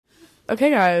Okay,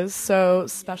 guys, so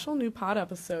special new pod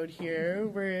episode here.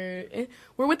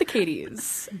 We're with the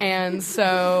Katies. And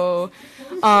so,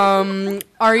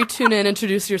 Ari, tune in,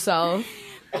 introduce yourself.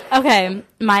 Okay,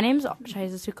 my name's... Should I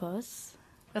use this too close?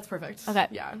 That's perfect. Okay.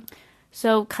 Yeah.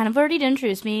 So, kind of already to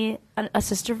introduce me, a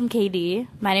sister from KD.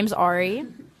 My name's Ari.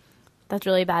 That's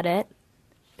really about it.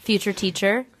 Future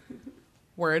teacher.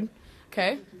 Word.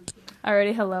 Okay.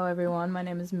 Alrighty, hello everyone. My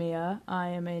name is Mia. I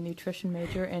am a nutrition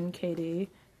major in KD,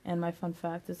 and my fun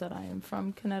fact is that I am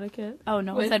from Connecticut. Oh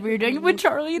no, I said we were doing it with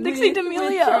Charlie and Dixie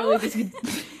D'Amelio.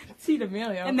 Dixie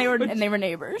D'Amelio. And they were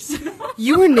neighbors.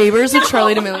 You were neighbors with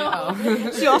Charlie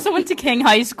D'Amelio. She also went to King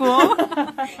High School.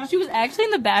 She was actually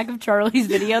in the back of Charlie's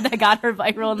video that got her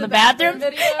viral in the bathroom. In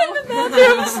the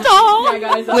bathroom stall. Yeah,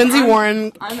 guys, Lindsay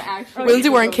Warren, I'm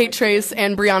actually Kate Trace,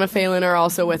 and Brianna Phelan are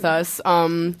also with us.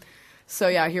 So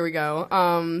yeah, here we go.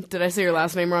 Did I say your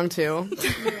last name wrong too?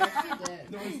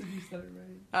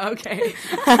 Okay.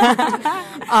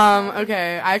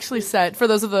 Okay. I actually said for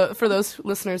those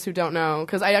listeners who don't know,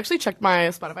 because I actually checked my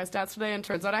Spotify stats today, and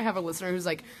turns out I have a listener who's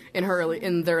like in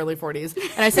their early 40s.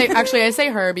 And I say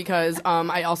her because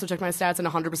I also checked my stats, and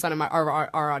 100% of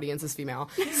our audience is female.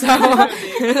 So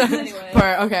Anyway.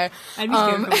 Okay. I'd be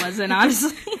scared if it wasn't,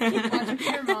 honestly.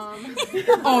 Your mom.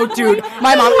 Oh, dude,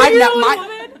 my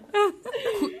mom.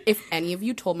 If any of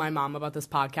you told my mom about this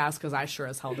podcast, because I sure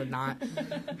as hell did not,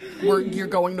 you're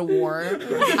going to war.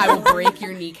 I will break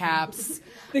your kneecaps.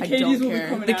 The I Katies don't will be care.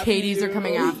 coming The after Katies you. are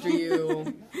coming after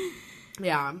you.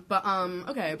 Yeah, but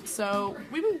okay. So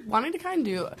we've been wanting to kind of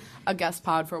do a guest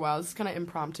pod for a while. This is kind of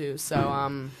impromptu. So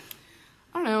I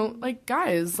don't know, like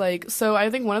guys, like so. I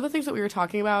think one of the things that we were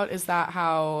talking about is that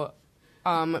how.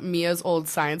 Mia's old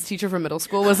science teacher from middle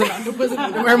school was an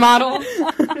underwear model.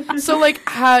 So, like,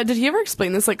 did he ever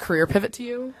explain this, like, career pivot to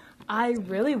you? I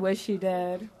really wish he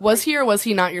did. Was he or was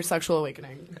he not your sexual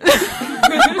awakening?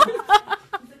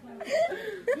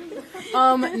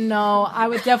 No, I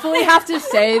would definitely have to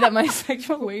say that my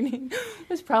sexual awakening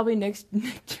was probably Nick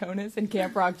Jonas and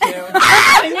Camp Rock too.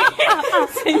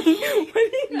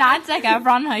 Not Zac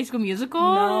Efron High School Musical?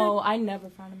 No, I never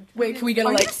found him. Wait, can we get a,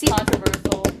 Are like, you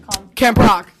controversial? Camp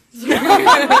Rock?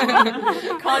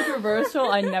 Controversial.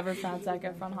 I never found Zac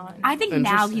Efron hot. I think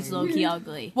now he's low-key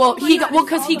ugly. Well,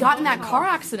 because he got in that car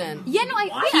accident. Yeah,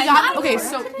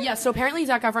 no, So apparently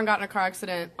Zac Efron got in a car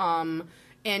accident,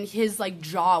 and his, like,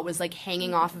 jaw was, like,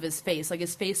 hanging off of his face. Like,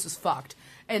 his face was fucked.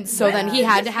 And so then he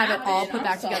had to have it all put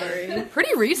back together.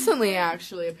 Pretty recently,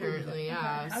 actually, apparently,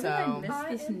 yeah, so.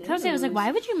 I was like,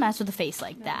 why would you mess with a face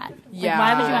like that? Yeah,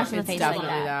 why would you mess with a it's face like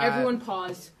definitely that? Everyone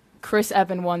pause. Chris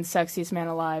Evan won Sexiest Man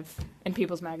Alive in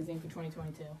People's Magazine for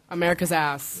 2022. America's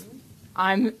ass.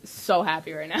 I'm so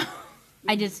happy right now.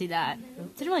 I did see that.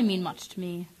 It didn't really mean much to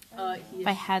me, if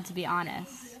I had to be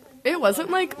honest. It wasn't,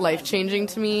 like, life-changing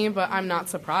to me, but I'm not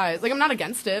surprised. Like, I'm not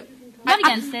against it. Not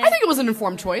against it. I think it was an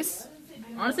informed choice.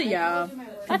 Honestly, yeah.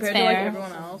 That's Compared to like fair.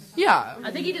 everyone else. Yeah.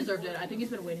 I think he deserved it. I think he's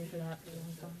been waiting for that for a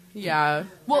long time. Yeah.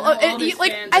 Well, All his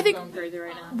like, fans I are think, going crazy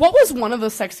right now. what was one of the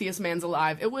sexiest mans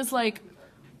alive? It was, like,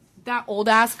 that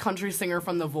old-ass country singer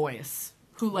from The Voice,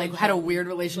 who, like, had a weird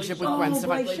relationship with Gwen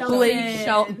Stefani.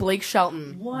 Blake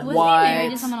Shelton. Was he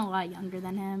married to someone a lot younger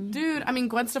than him? Dude, I mean,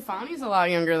 Gwen Stefani's a lot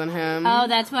younger than him. Oh,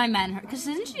 that's who I meant her. Because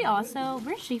isn't she also...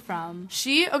 Where's she from?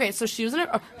 So she was in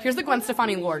here's the Gwen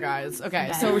Stefani lore, guys.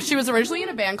 Okay, so she was originally in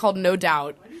a band called No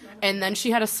Doubt, and then she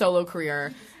had a solo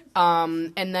career,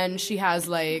 and then she has,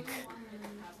 like,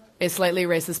 a slightly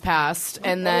racist past,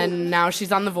 and then now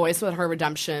she's on The Voice with her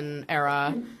redemption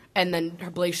era. And then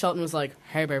Blake Shelton was like,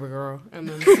 "Hey, baby girl," and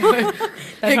then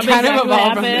it kind of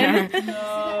evolved from there.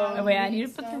 Oh, wait, I need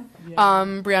to put that...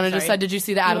 Brianna just said, "Did you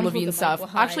see the Adam Levine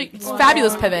stuff?" Actually, it's a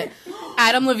fabulous pivot.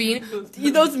 Adam Levine,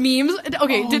 those memes.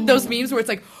 Okay, did those memes where it's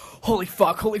like, "Holy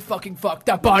fucking fuck,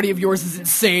 that body of yours is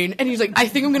insane," and he's like, "I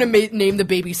think I'm gonna name the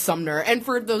baby Sumner." And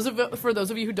for those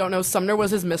of you who don't know, Sumner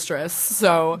was his mistress.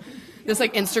 So. This,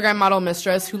 like, Instagram model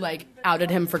mistress who, like,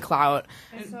 outed him for clout.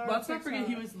 And let's not forget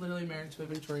he was literally married to a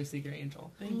Victoria's Secret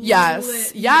angel.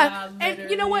 Yes. Yeah. And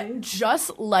you know what?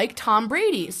 Just like Tom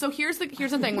Brady. So here's the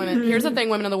thing, women. Here's the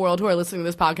thing, women in the world who are listening to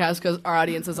this podcast, because our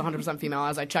audience is 100% female,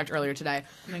 as I checked earlier today.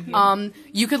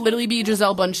 You could literally be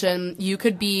Gisele Bundchen. You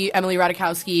could be Emily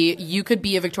Ratajkowski. You could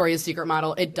be a Victoria's Secret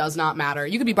model. It does not matter.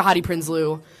 You could be Bahati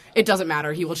Prinsloo. It doesn't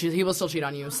matter. He will still cheat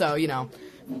on you. So, you know.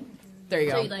 There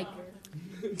you go.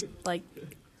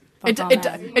 It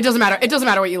doesn't matter. It doesn't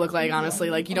matter what you look like,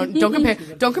 honestly. Like, you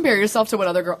don't compare yourself to what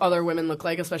other women look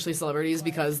like, especially celebrities,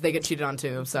 because they get cheated on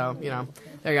too. So, you know.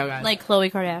 There you go, guys. Like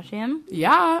Khloe Kardashian.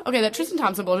 Yeah. Okay, that Tristan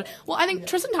Thompson bullshit. Well, I think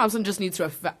Tristan Thompson just needs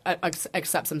to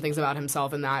accept some things about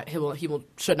himself, and that he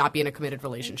should not be in a committed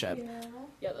relationship.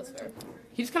 Yeah, that's fair.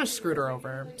 He just kind of screwed her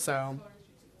over. So,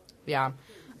 yeah.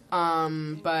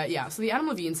 But yeah. So the Adam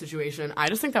Levine situation, I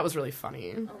just think that was really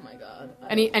funny. Oh my god.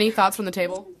 Any thoughts from the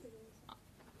table?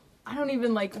 I don't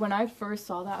even like when I first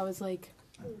saw that. I was like,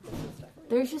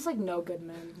 there's just like no good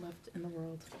men left in the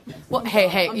world. Well,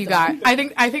 hey, you got. I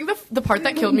think the part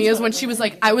that killed me is when she was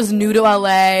like, I was new to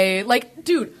LA. Like,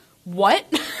 dude, what?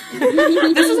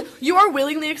 You are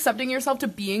willingly accepting yourself to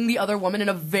being the other woman in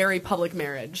a very public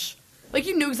marriage. Like,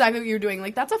 you knew exactly what you were doing.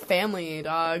 Like, that's a family,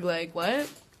 dog. Like, what?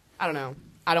 I don't know.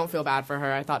 I don't feel bad for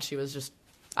her. I thought she was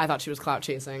clout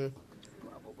chasing.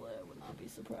 Probably, I would not be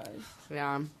surprised.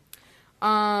 Yeah.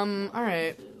 All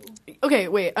right. Okay,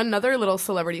 wait. Another little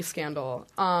celebrity scandal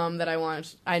that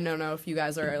I don't know if you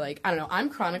guys are like, I don't know. I'm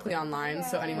chronically online,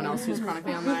 so anyone else who's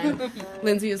chronically online.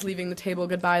 Lindsay is leaving the table.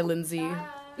 Goodbye, Lindsay.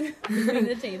 Leaving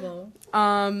the table.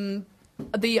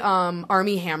 The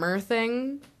Army Hammer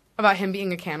thing about him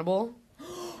being a cannibal.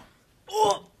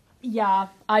 Yeah,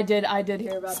 I did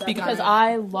hear about Speak that on because it.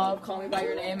 I love Call Me by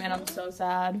Your Name, and I'm so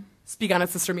sad. Speak on it,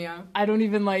 Sister Mia. I don't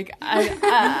even like.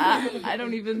 I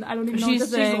don't even know what to She's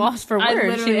say. lost for words. I She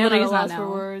literally am literally at a does not loss for know.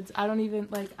 words. I don't even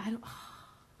like. I don't.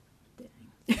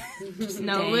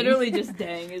 No, Dang. literally just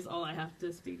dang is all I have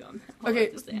to speak on.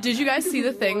 Okay, did you guys see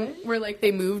the thing where like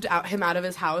they moved him out of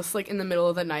his house like in the middle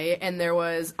of the night, and there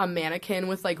was a mannequin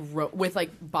with like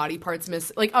body parts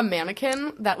missing, like a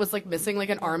mannequin that was like missing like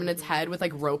an arm and its head with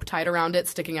like rope tied around it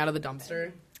sticking out of the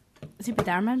dumpster? See, but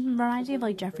that reminds me of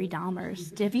like Jeffrey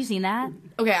Dahmer's. Have you seen that?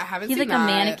 Okay, I haven't He's seen like that. a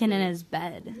mannequin in his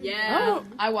bed. Yeah, Oh.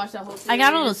 I watched that whole series. I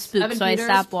got a little spooked, Evan so I Peters.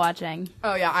 stopped watching.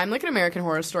 Oh yeah, I'm like an American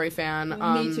Horror Story fan.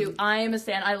 Me too. I am a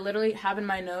stan. I literally have in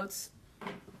my notes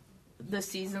the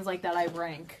seasons like that I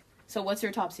rank. So what's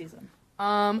your top season?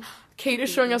 Kate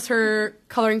is showing us her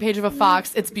coloring page of a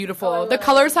fox. It's beautiful. Oh, I The love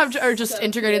colors it. are just So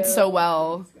integrated cute. so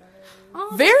well.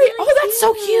 Oh, Very. Oh, that's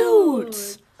so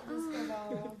cute.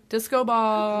 Disco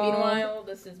ball. Meanwhile,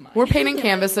 this is mine. We're painting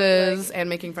canvases and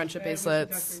making friendship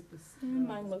bracelets.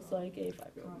 Mine looks like a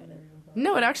 5-year-old minute.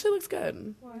 No, it actually looks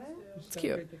good. It's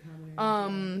cute.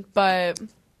 But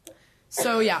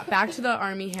so yeah, back to the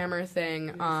Army Hammer thing.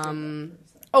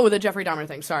 The Jeffrey Dahmer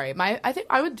thing. Sorry,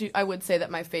 I would say that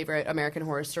my favorite American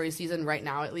Horror Story season right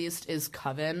now, at least, is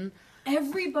Coven.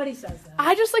 Everybody says that.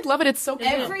 I just like love it. It's so cute.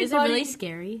 Is it really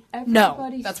scary? No,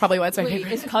 Everybody that's probably why it's my Wait,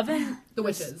 favorite. is Coven The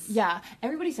Witches. Yeah,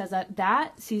 everybody says that.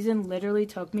 That season literally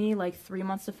took me like 3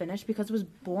 months to finish because it was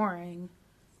boring.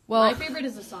 Well, My favorite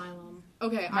is Asylum.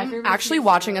 okay, my I'm favorite actually season-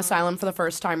 watching Asylum for the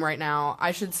first time right now.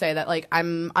 I should say that like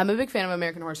I'm a big fan of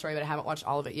American Horror Story, but I haven't watched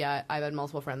all of it yet. I've had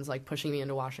multiple friends like pushing me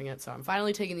into watching it, so I'm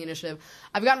finally taking the initiative.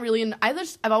 I've gotten really into,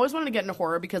 I've always wanted to get into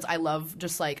horror because I love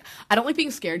just like I don't like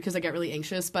being scared because I get really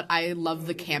anxious, but I love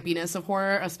the campiness of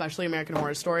horror, especially American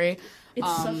Horror Story.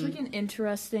 It's such like an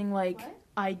interesting like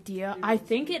idea. I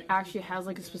think it actually has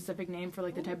like a specific name for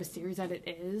like the type of series that it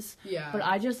is. Yeah. But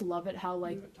I just love it how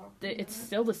like it's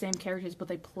still the same characters, but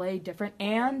they play different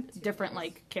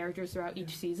like characters throughout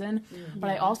each season. But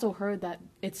I also heard that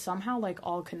it's somehow like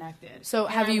all connected. So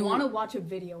And have I you- want to watch a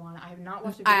video on it? I have not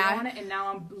watched a video on it, and now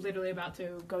I'm literally about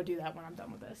to go do that when I'm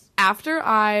done with this. After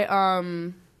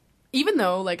I even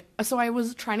though like so I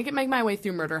was trying to get my way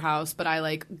through Murder House, but I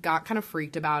like got kind of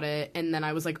freaked about it, and then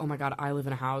I was like, oh my god, I live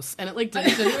in a house, and it like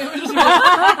didn't. It was just,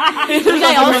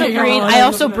 I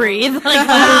also breathe. Like,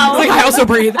 wow. like I also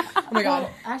breathe. Oh my god.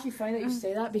 Well, actually, funny that you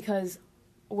say that because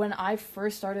when I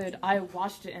first started, I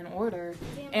watched it in order.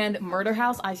 And Murder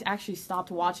House, I actually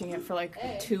stopped watching it for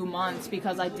like 2 months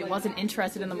because I wasn't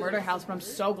interested in the Murder House. But I'm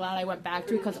so glad I went back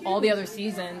to it because all the other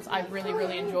seasons I really,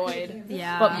 really enjoyed.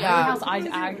 Yeah. But Murder Yeah. House,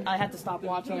 I had to stop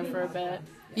watching it for a bit.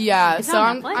 Yeah, It's so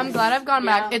on I'm Netflix. glad I've gone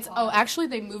back. Yeah. It's actually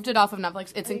they moved it off of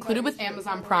Netflix. It's included with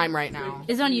Amazon Prime right now.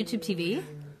 Is it on YouTube TV?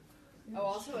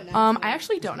 I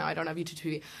actually don't know. I don't have YouTube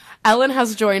TV. Ellen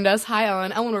has joined us. Hi,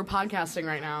 Ellen. Ellen, we're podcasting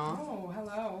right now. Oh,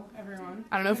 hello, everyone.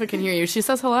 I don't know if it can hear you. She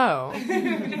says hello.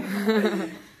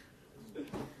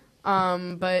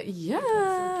 But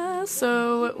yeah,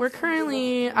 so we're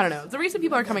currently, I don't know. The reason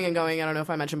people are coming and going, I don't know if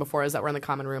I mentioned before, is that we're in the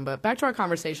common room. But back to our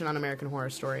conversation on American Horror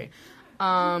Story.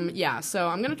 Yeah, so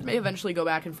I'm going to eventually go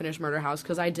back and finish Murder House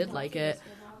because I did like it.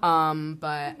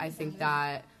 But I think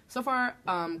that so far,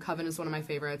 Coven is one of my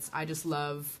favorites. I just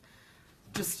love,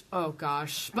 oh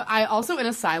gosh. But I also in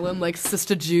Asylum, like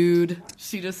Sister Jude,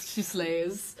 she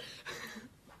slays.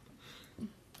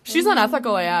 She's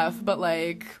unethical AF, but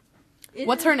like,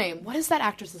 what's her name? What is that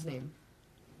actress's name?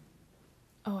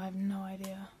 Oh, I have no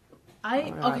idea.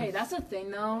 Okay, that's the thing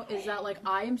though, is that like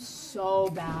I am so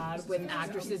bad with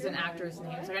actresses and actors'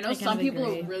 names. Like I know some people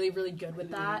are really, really good with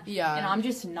that. Yeah. And I'm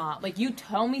just not. Like you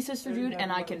tell me Sister Jude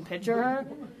and I can picture her,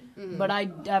 but I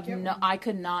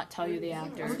could not tell you the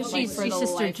actor. She's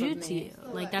Sister Jude to you.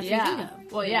 Like that's what you think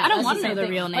of. Well, yeah. I don't want to know the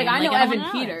real name. Like I know I Evan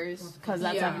Peters because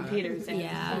that's Evan Peters. And,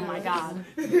 oh my god.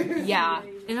 Yeah.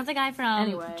 Isn't that the guy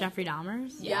from Jeffrey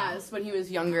Dahmer's? Yes, when he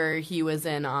was younger, he was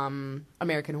in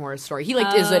American Horror Story. He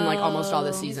like is in like almost all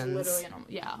the seasons.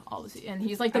 Literally in all the seasons. And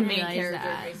he's like the main character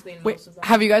basically in most of them.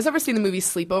 Have you guys ever seen the movie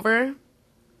Sleepover?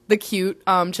 The cute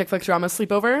chick flick drama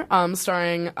Sleepover,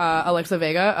 starring Alexa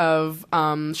Vega of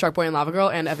Shark Boy and Lava Girl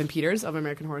and Evan Peters of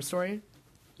American Horror Story.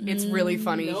 It's really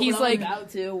funny. No, He's like about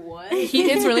to what?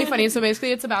 It's really funny. So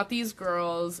basically, it's about these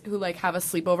girls who like have a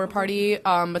sleepover party,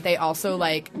 but they also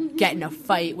like get in a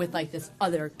fight with like this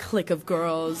other clique of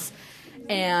girls,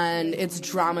 and it's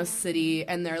Drama City.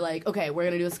 And they're like, okay, we're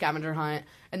gonna do a scavenger hunt,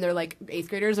 and they're like 8th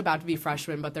graders about to be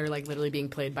freshmen, but they're like literally being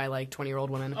played by like 20-year-old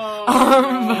women.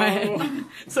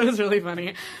 So it's really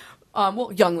funny.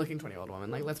 Well, young-looking 20-year-old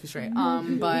woman. Like, let's be straight.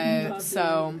 But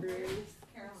so.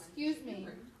 Excuse me.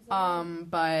 I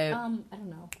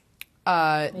don't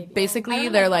know. Basically,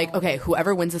 they're like, okay,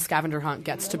 whoever wins the scavenger hunt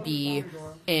gets the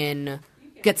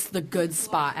good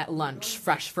spot at lunch,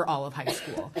 fresh for all of high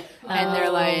school. And they're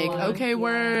like, okay,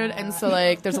 word. And so,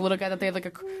 like, there's a little guy that they have, like,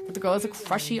 that the girl has a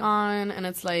crushie on, and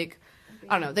it's like,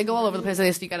 I don't know, they go all over the place, they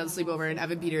sneak out of the sleepover, and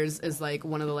Evan Peters is, like,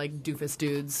 one of the, like, doofus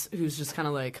dudes who's just kind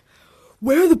of like,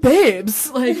 where are the babes?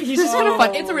 Like, he's just kind of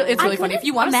fun. It's really funny. If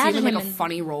you want to see him in, like, a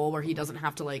funny role where he doesn't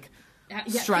have to, like,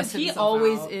 stress himself out. He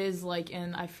always is like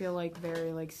in, I feel like,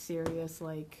 very like serious,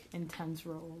 like intense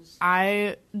roles.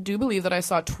 I do believe that I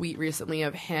saw a tweet recently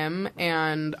of him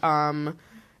and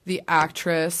the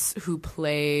actress who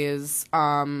plays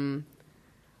the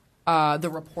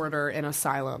reporter in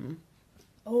Asylum.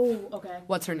 Oh, okay.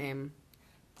 What's her name?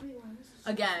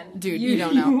 Again. Dude, you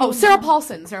don't know. Oh, Sarah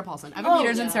Paulson. Evan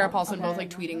Peters and Sarah Paulson both like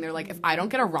tweeting. They're like, if I don't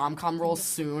get a rom-com role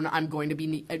soon, I'm going to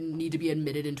need to be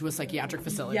admitted into a psychiatric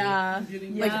facility. Yeah.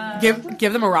 Like,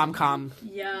 give them a rom-com.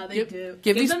 Yeah, they do.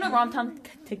 Give them a rom-com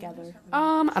together.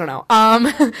 I don't know.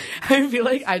 I feel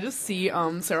like I just see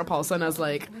Sarah Paulson as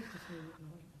like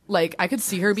I could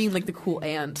see her being like the cool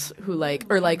aunt who like,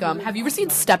 or like have you ever seen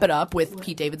Step It Up with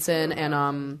Pete Davidson and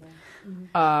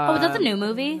oh, is that the new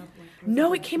movie?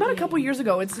 No, it came out a couple years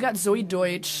ago. It's got Zoe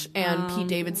Deutsch and Pete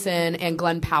Davidson and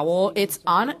Glenn Powell. It's a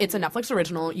Netflix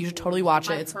original. You should totally watch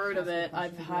it. I've heard of it.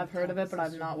 I have heard of it, but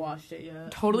I've not watched it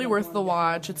yet. Totally worth the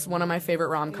watch. It's one of my favorite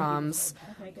rom-coms.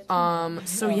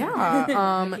 So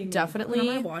yeah, definitely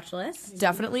On my watch list.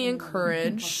 Definitely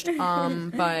encouraged.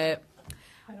 But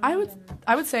I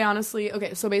would say honestly,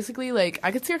 okay, so basically like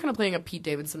I could see her kind of playing a Pete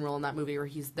Davidson role in that movie where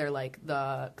they're like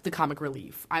the comic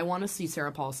relief. I want to see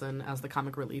Sarah Paulson as the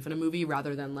comic relief in a movie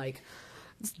rather than like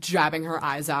jabbing her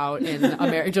eyes out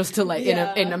in just to like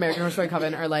in American Horror Story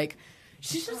Coven, or like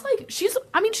she's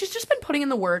just been putting in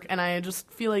the work, and I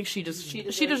just feel like I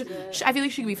feel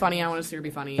like she could be funny. I want to see her be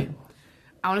funny.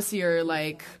 I want to see her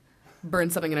like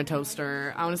burn something in a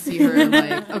toaster. I want to see her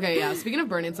like, okay, yeah, speaking of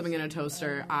burning something in a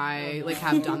toaster, I like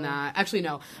have done that. Actually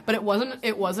no, but it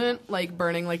wasn't like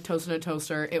burning like toast in a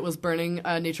toaster. It was burning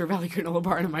a Nature Valley granola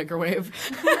bar in a microwave.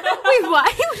 Wait,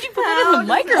 why would you put it in the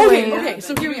microwave? Okay,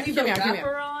 so hear me out.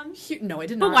 No, I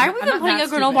did not. But why are we even putting a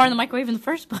granola bar in the microwave in the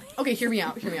first place? Okay, hear me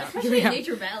out.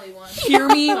 Nature Valley one. Hear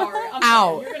me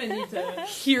out. You're gonna need to.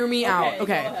 Hear me out. Go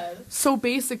Okay. ahead. So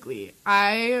basically,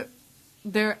 I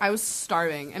was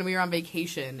starving, and we were on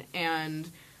vacation, and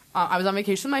I was on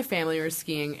vacation with my family. We were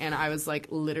skiing, and I was like,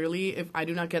 literally, if I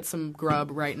do not get some grub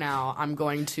right now, I'm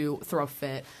going to throw a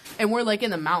fit. And we're like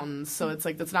in the mountains, so it's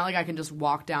like it's not like I can just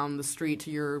walk down the street to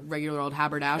your regular old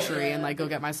haberdashery and like go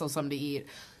get myself something to eat.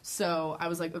 So I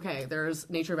was like, okay, there's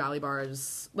Nature Valley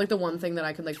bars. Like the one thing that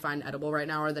I could like find edible right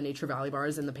now are the Nature Valley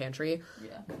bars in the pantry.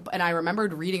 Yeah. And I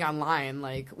remembered reading online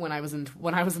like when I was in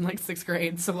like 6th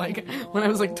grade, so like when I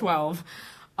was like 12.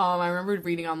 I remembered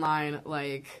reading online,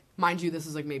 like, mind you, this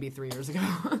is like maybe 3 years ago.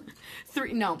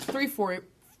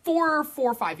 4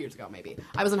 or 5 years ago, maybe.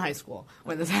 I was in high school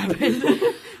when this happened.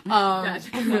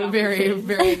 Very,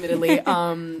 very admittedly.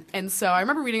 And so I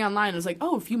remember reading online, and it was like,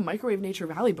 oh, if you microwave Nature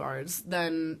Valley bars,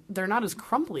 then they're not as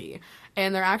crumbly,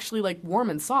 and they're actually, like, warm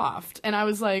and soft. And I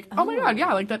was like, oh my god,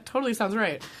 yeah, like, that totally sounds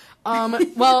right.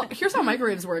 Well, here's how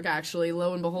microwaves work, actually,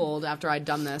 lo and behold, after I'd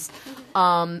done this.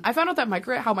 I found out that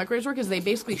how microwaves work is they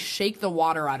basically shake the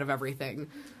water out of everything.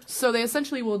 So they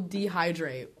essentially will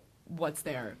dehydrate what's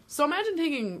there. So imagine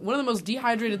taking one of the most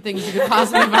dehydrated things you could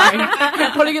possibly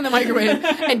buy, putting it in the microwave,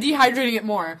 and dehydrating it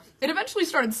more. It eventually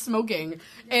started smoking,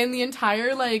 and the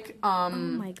entire, like, Oh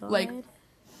my god. like,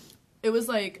 it was,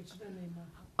 like,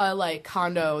 a, like,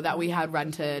 condo that we had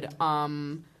rented,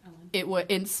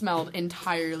 it smelled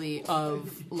entirely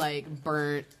of, like,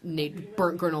 burnt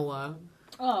granola.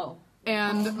 Oh.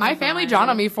 And my family jawned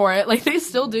on me for it. Like, they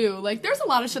still do. Like, there's a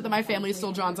lot of shit that my family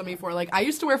still jawns on me for. Like, I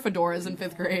used to wear fedoras in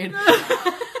 5th grade.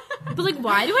 But, like,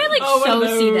 why do I, like,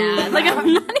 see that? Like,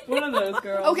 I'm not even... One of those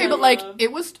girls. Okay, but, like,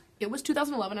 it was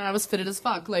 2011 and I was fitted as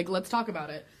fuck. Like, let's talk about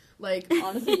it. Like,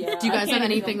 Honestly, yeah. do you guys I have can't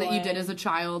anything even that you did as a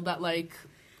child that, like,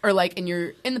 or, like,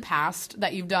 in the past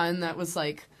that you've done that was,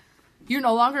 like, you're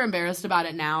no longer embarrassed about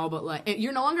it now, but, like,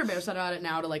 you're no longer embarrassed about it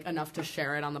now to, like, enough to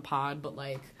share it on the pod, but,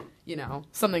 like, you know,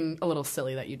 something a little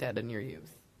silly that you did in your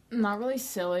youth? Not really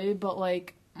silly, but,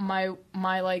 like, my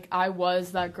like, I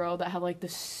was that girl that had, like, the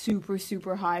super,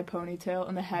 super high ponytail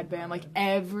and the headband, like,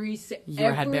 every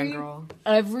headband girl.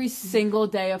 Every single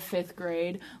day of 5th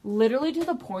grade, literally to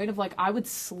the point of, like, I would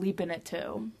sleep in it,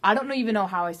 too. I don't even know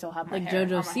how I still have my Like hair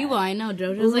JoJo on my Siwa, head. I know.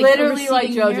 JoJo's, like, Literally like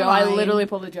receding JoJo. I hairline. literally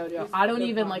pulled a JoJo. I don't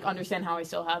even, like, understand how I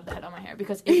still have the head on my hair,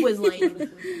 because it was, like...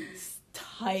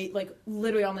 tight, like,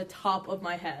 literally on the top of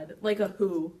my head. Like a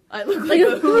who. I look like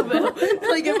a who, but,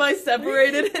 like, if I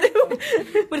separated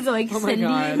it. What is it, like, Oh my Cindy?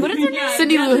 God. What is it? Yeah,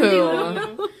 Cindy yeah, Lou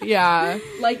Who. Yeah.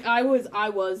 Like, I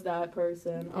was that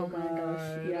person. Oh my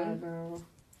God. Yeah, no.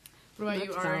 What about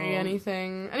you, That's Ari?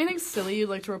 dumb. Anything silly you'd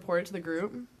like to report to the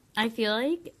group? I feel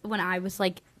like when I was,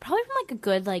 like, probably from, like, a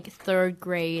good, like, 3rd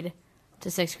grade to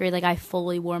 6th grade, like, I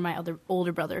fully wore my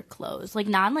older brother clothes. Like,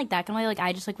 not in, like, that kind of way. Like,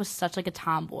 I just, like, was such, like, a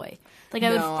tomboy. Like, I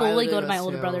would No, I fully literally go to my was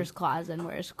older too. brother's closet and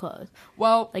wear his clothes.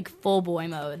 Well, Like, full boy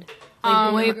mode.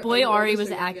 Like, boy Ari was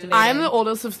activated. I'm the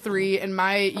oldest of 3, and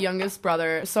my youngest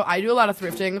brother. So I do a lot of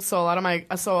thrifting. So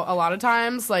a lot of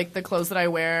times, like, the clothes that I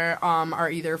wear are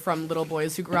either from little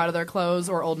boys who grew out of their clothes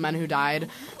or old men who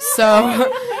died. So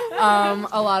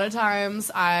a lot of times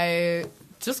I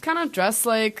just kind of dress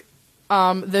like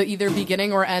the either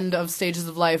beginning or end of stages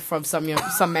of life of some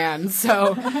man.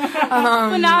 So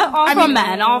But not all from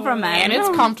men. All from men. and it's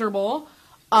comfortable.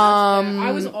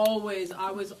 I was always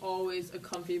a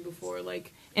comfy before,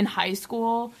 like, in high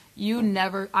school.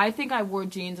 I think I wore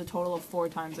jeans a total of 4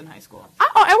 times in high school.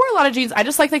 I wore a lot of jeans. I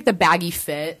just like the baggy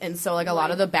fit, and so, like, a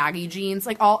lot of the baggy jeans,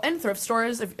 like, all in thrift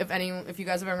stores. If you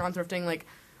guys have ever gone thrifting, like,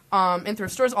 in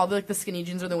thrift stores, all the skinny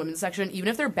jeans are in the women's section. Even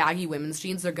if they're baggy women's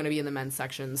jeans, they're going to be in the men's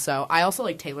section. So I also,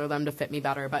 like, tailor them to fit me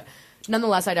better. But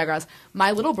nonetheless, I digress.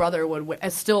 My little brother would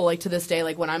still, like, to this day,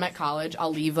 like, when I'm at college,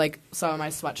 I'll leave, like, some of my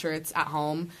sweatshirts at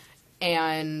home,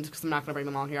 and because I'm not going to bring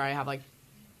them all here, I have, like,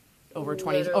 over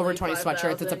 20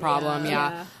 sweatshirts. It's a problem.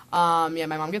 Yeah. My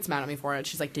mom gets mad at me for it.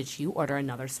 She's like, "Did you order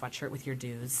another sweatshirt with your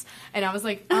dues?" And I was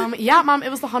like, "Yeah, Mom. It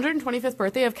was the 125th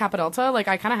birthday of Kappa Delta. Like,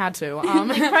 I kind of had to."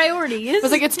 Like, priorities. I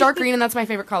was like, "It's dark green and that's my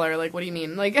favorite color." Like, what do you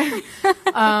mean? Like,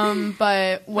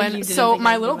 but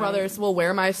my little brothers will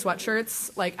wear my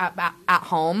sweatshirts, like, at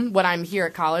home when I'm here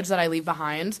at college that I leave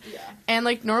behind. Yeah. And,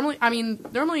 like, normally,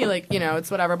 like, you know, it's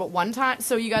whatever. But one time,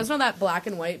 so you guys know that black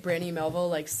and white Brandy Melville,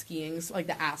 like, skiing, like,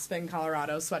 the Aspen,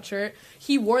 Colorado sweatshirt?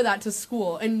 He wore that to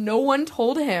school, and no one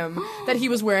told him that he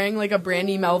was wearing, like, a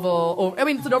Brandy Melville.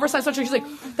 It's an oversized sweatshirt. He's like,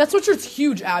 "That sweatshirt's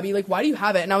huge, Abby. Like, why do you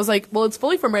have it?" And I was like, "Well, it's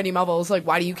fully from Brandy Melville. So, like,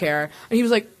 why do you care?" And he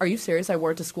was like, "Are you serious? I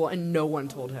wore it to school," and no one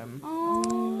told him.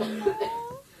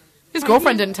 His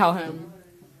girlfriend didn't tell him.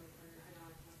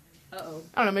 Uh-oh.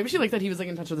 I don't know. Maybe she liked that he was, like,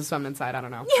 in touch with his feminine side. I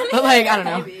don't know. But, like, I don't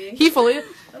know. He's, like,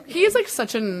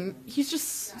 he's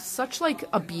just such, like,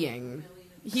 a being.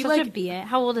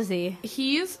 How old is he?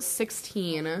 He's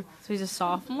 16. So he's a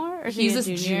sophomore? Or He's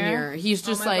a a junior. He's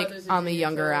just, my like, brother's a on the junior,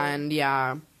 younger so- end,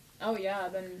 yeah. Oh, yeah,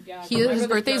 then, yeah. His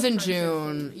birthday's in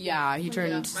June. Yeah, he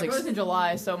turned My 16. brother's in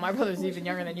July, so my brother's even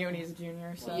younger than you, and he's a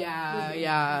junior, so.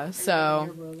 Yeah.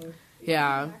 So,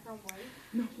 yeah.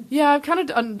 Yeah, I've kind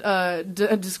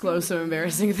of disclosed some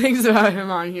embarrassing things about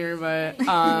him on here, but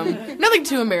nothing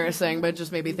too embarrassing, but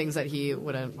just maybe things that he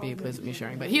wouldn't be pleased with me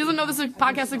sharing. But he doesn't know this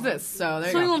podcast exists, so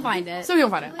there you go. So he won't find it. So he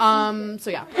won't find it. So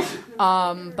yeah.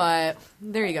 But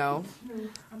there you go.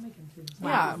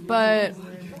 Yeah, but,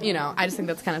 you know, I just think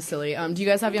that's kind of silly. Do you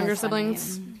guys have younger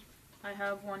siblings? I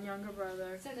have one younger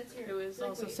brother who is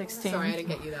also 16. Sorry, I didn't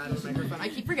get you that on the microphone. I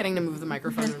keep forgetting to move the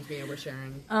microphone when we're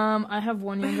sharing. I have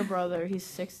one younger brother. He's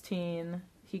 16.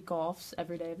 He golfs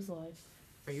every day of his life.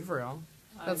 Are you for real?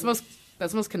 That's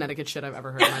the most Connecticut shit I've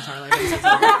ever heard in my entire life.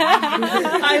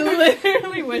 I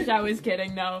literally wish I was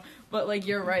kidding, no. But, like,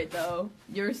 you're right, though.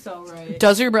 You're so right.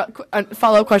 Does your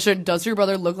follow-up question, does your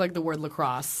brother look like the word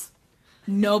lacrosse?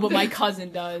 No, but my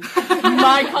cousin does.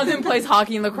 My cousin plays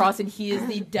hockey and lacrosse, and he is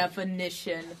the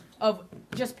definition of,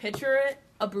 just picture it,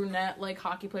 a brunette, like,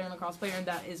 hockey player and lacrosse player, and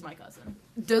that is my cousin.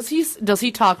 Does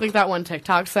he talk like that one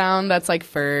TikTok sound that's like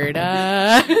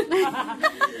Ferda?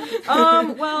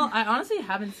 Well, I honestly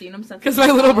haven't seen him since. Because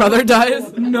my little brother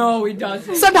does. No, he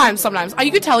doesn't. Sometimes.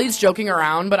 You could tell he's joking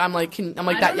around, but I'm like,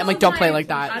 don't play like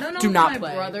that. I don't know Do if not my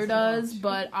play. brother does,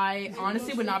 but I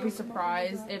honestly would not be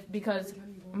surprised because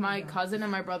my cousin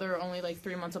and my brother are only like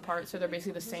 3 months apart, so they're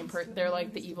basically the same person. They're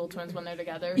like the evil twins when they're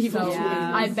together.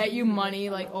 I bet you money,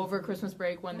 like over Christmas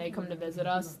break when they come to visit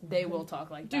us, they will talk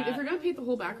like that. Dude, if you're gonna paint the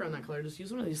whole background that color, just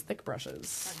use one of these thick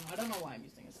brushes. I don't know why I'm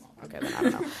using a small. Okay, then I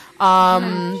don't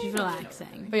know. She's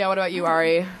relaxing. But yeah, what about you,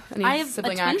 Ari? Any I have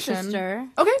sibling a twin action? sister.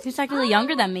 Okay. Who's technically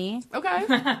younger than me Okay.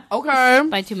 Okay.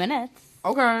 by 2 minutes.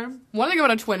 Okay. One thing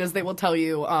about a twin is they will tell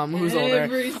you who's older.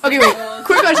 Okay, wait.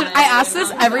 Quick question. I ask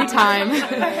this every time.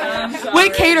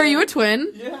 Wait, Kate, are you a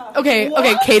twin? Yeah. Okay,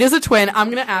 Kate is a twin. I'm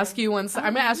gonna ask you I'm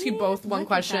gonna ask you both one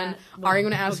question. Ari, I'm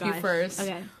gonna ask you first.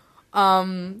 Okay.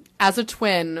 As a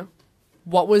twin,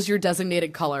 what was your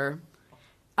designated color?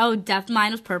 Oh,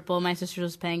 mine was purple. My sister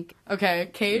was pink. Okay,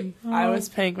 Kate? I was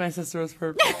pink. My sister was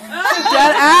purple. Dead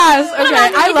ass. Okay,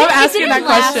 I love asking that It didn't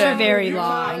last question. for very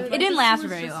long. It didn't last for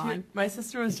very long. My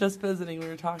sister was just visiting. We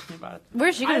were talking about it.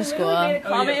 Where'd she go to school? I made a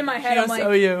comment in my head. She I'm goes like,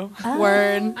 to OU.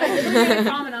 Word. I literally made a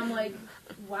comment. I'm like,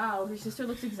 wow, her sister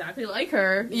looks exactly like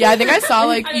her. Yeah, I think I saw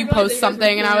like I you didn't realize post they were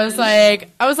something and I was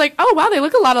twins. like, oh wow, they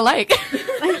look a lot alike.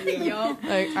 Yup.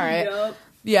 Like, all right. Yup.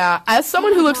 Yeah, as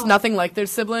someone who looks nothing like their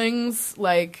siblings,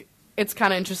 like it's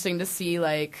kind of interesting to see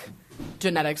like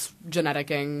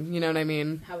geneticking, you know what I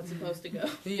mean? How it's supposed to go.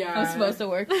 Yeah. How it's supposed to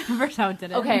work. First how it did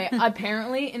it. Okay,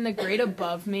 apparently in the grade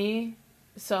above me,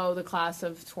 so the class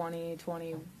of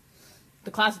 2020,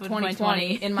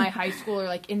 in my high school or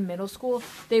like in middle school,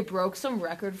 they broke some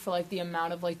record for like the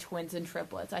amount of like twins and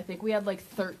triplets. I think we had like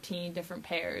 13 different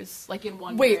pairs like in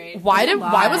one grade. Wait, why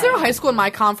was there a high school in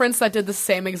my conference that did the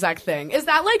same exact thing? Is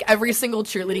that like every single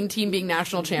cheerleading team being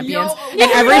national champions and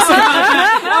every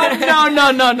No.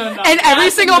 and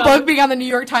every single book being on the New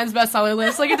York Times bestseller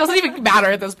list? Like it doesn't even matter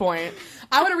at this point.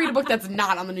 I want to read a book that's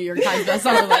not on the New York Times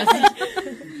bestseller list.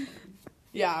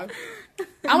 Yeah.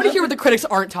 I want to hear what the critics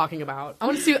aren't talking about. I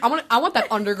want that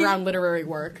underground literary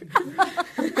work.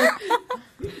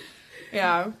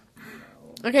 Yeah.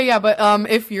 Okay, yeah, but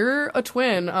if you're a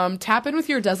twin, tap in with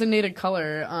your designated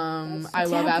color. I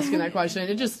love asking that question.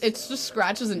 It just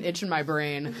scratches an itch in my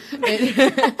brain.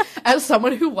 As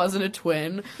someone who wasn't a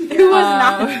twin,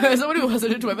 as someone who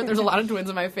wasn't a twin, but there's a lot of twins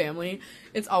in my family.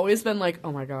 It's always been like,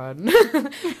 oh my god,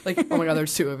 like oh my god,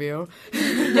 there's two of you.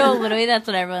 No, literally, that's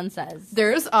what everyone says.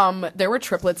 There were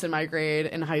triplets in my grade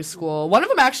in high school. One of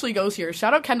them actually goes here.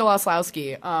 Shout out Kendall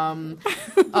Oslowski.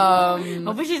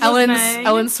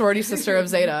 Ellen's sorority sister of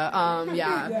Zeta.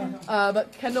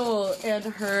 But Kendall and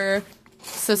her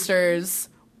sisters,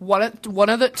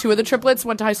 two of the triplets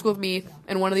went to high school with me,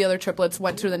 and one of the other triplets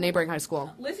went to the neighboring high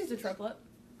school. Lizzie's a triplet.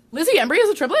 Lizzie Embry is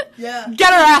a triplet? Yeah. Get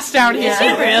her ass down here. Is she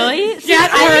really?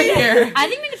 Get her here. I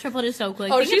think being a triplet is so cool.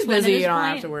 Like, Oh, being a she's twin at busy. this You don't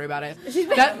point- have to worry about it. She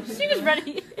was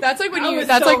ready. That's like when I you. was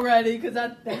That's so like ready because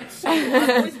that's so. I've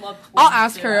always loved twins. I'll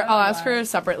ask her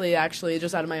separately, actually,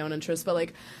 just out of my own interest. But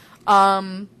like,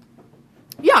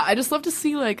 yeah, I just love to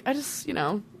see like,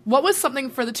 what was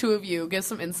something for the two of you? Give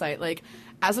some insight, like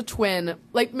as a twin,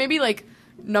 like maybe like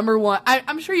number one.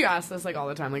 I'm sure you ask this like all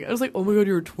the time. Like I was like, oh my god,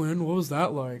 you're a twin. What was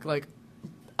that like? Like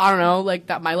I don't know, like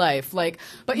that my life. Like,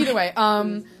 but either way,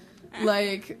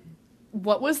 like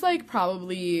what was like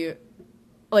probably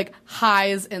like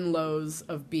highs and lows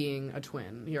of being a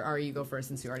twin? Here, Ari, you go first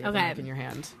since you already have the mic in your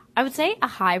hand. I would say a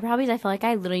high probably is I feel like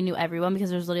I literally knew everyone because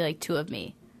there was literally like two of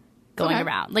me going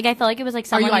around. Like I felt like it was like Are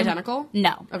someone. you identical?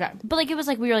 No. Okay. But like it was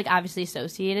like we were like obviously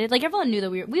associated. Like everyone knew that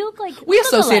we look like We look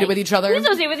associated alike. with each other. We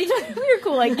associated with each other. We were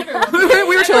cool like that.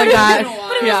 we were chill like that.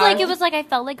 But it was like I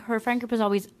felt like her friend group was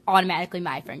always automatically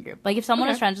my friend group. Like if someone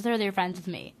was friends with her, they were friends with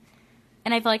me.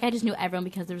 And I felt like I just knew everyone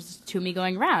because there was just two of me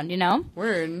going around, you know?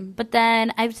 Word. But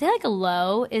then I would say like a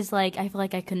low is like I feel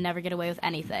like I could never get away with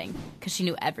anything because she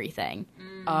knew everything.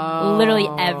 Oh. Literally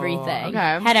everything. Okay.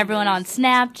 Had everyone on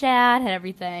Snapchat, had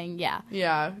everything. Yeah.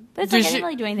 Yeah. But it's like I didn't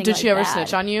really do anything Did like she ever that.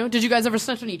 snitch on you? Did you guys ever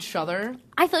snitch on each other?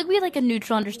 I feel like we had like a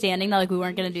neutral understanding that like we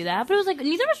weren't going to do that. But it was like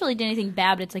neither of us really did anything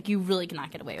bad, but it's like you really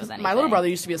cannot get away with anything. My little brother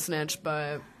used to be a snitch,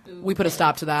 but we put a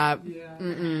stop to that.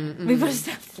 We put a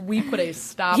stop. We put a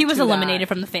stop He was to eliminated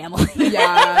from the family.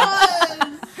 that.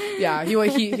 Yeah. Yeah,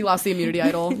 he lost the immunity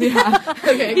idol. Yeah.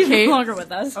 Okay, He's Kate. no longer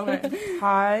with us. Okay.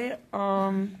 Hi.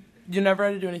 You never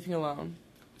had to do anything alone.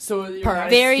 So you're not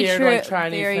Very scared true. to like try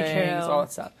new Very things, true. all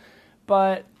that stuff.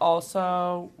 But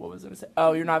also, what was I going to say?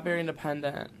 Oh, you're not very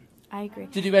independent. I agree.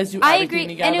 Did you guys do I everything agree,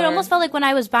 together? and it almost felt like when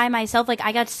I was by myself, like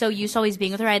I got so used to always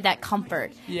being with her, I had that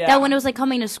comfort. Yeah. That when it was like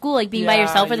coming to school, like being by Yeah,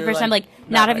 yourself for the you're, first time, like, like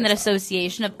not not by having that yourself.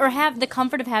 association of, or have the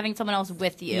comfort of having someone else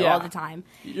with you Yeah. all the time.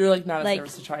 You're like not as Like,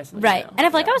 nervous to try something right. new. And I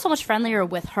feel like Yeah. I was so much friendlier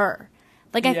with her.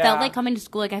 Like I Yeah. felt like coming to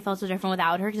school, like I felt so different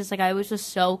without her, because it's like I was just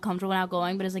so comfortable when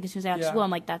outgoing, but it's like as soon as I got to Yeah. school,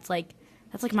 I'm like that's like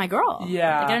my girl.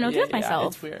 Yeah. Like I don't know what to do with yeah.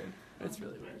 myself. It's weird. It's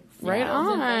really weird. Right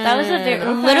on. That was Okay.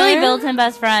 literally built-in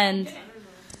best friend.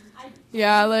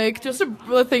 Yeah, like just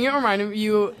the thing that reminded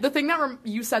you, the thing that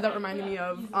you said that reminded me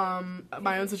of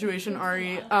my own situation,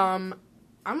 Ari.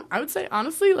 I would say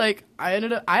honestly, like I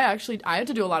had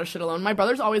to do a lot of shit alone. My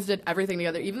brothers always did everything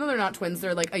together, even though they're not twins.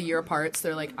 They're like a year apart, so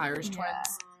they're like Irish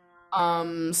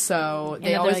twins. So they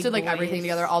they're, always like, did like boys. everything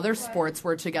together. All their sports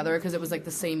were together because it was like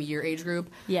the same year age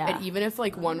group. Yeah. And even if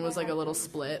like one was like a little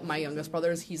split, my youngest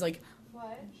brother's he's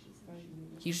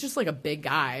just like a big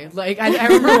guy. Like I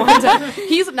remember one time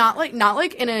he's not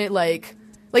like in a like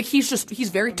he's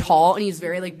very tall and he's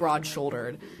very like broad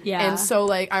shouldered. Yeah. And so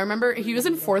like I remember he was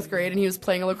in 4th grade and he was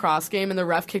playing a lacrosse game and the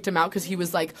ref kicked him out because he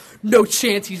was like, no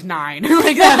chance he's 9.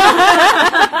 Like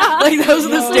that. Like those are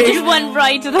the It stakes. just went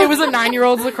right to the. It was a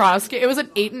 9-year-old's lacrosse game. It was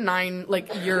an 8 and 9 like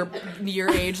year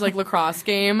age like lacrosse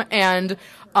game, and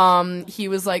he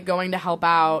was like going to help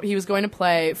out. He was going to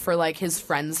play for like his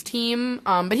friend's team,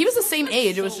 but he was the same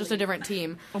age. It was just a different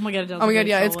team. Oh my god! Oh my god!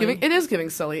 Yeah, it is giving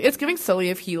silly. It's giving silly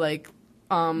if he like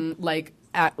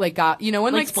got, you know,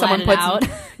 when like someone puts out.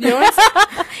 you know when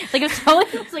Like if someone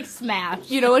was like smashed.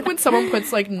 you know, like when someone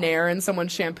puts like Nair in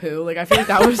someone's shampoo, like I feel like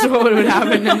that was what would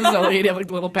happen in Sully. He'd have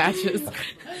like little patches.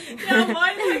 Yeah,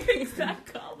 mine's like the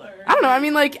exact color. I don't know. I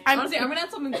mean, like Honestly, I'm gonna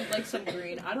add something like some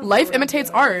green. I don't. life know imitates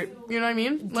art. You know what I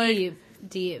mean? Like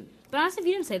Deep. But honestly, if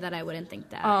you didn't say that, I wouldn't think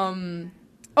that.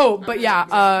 oh, but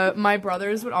yeah, my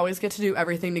brothers would always get to do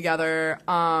everything together.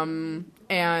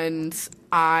 And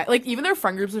I like even their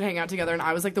friend groups would hang out together, and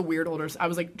I was like the weird older. I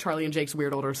was like Charlie and Jake's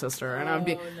weird older sister, and I would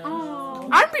be.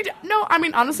 No, I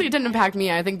mean honestly, it didn't impact me.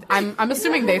 I think I'm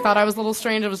assuming they thought I was a little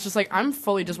strange. It was just like I'm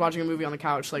fully just watching a movie on the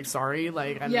couch. Like sorry,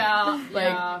 like I'm,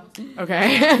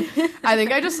 okay.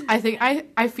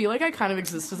 I feel like I kind of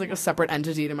exist as like a separate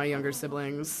entity to my younger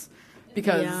siblings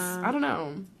because I don't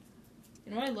know.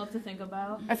 You know what I love to think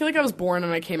about? I feel like I was born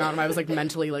and I came out and I was like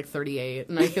mentally like 38,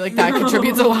 and I feel like that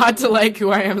contributes a lot to like who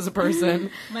I am as a person.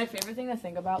 My favorite thing to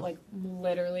think about, like,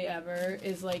 literally ever,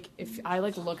 is, like, if I,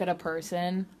 like, look at a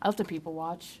person, I love to people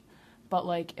watch, but,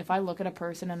 like, if I look at a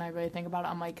person and I really think about it,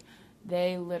 I'm like,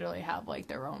 they literally have, like,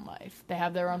 their own life. They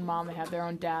have their own mom, they have their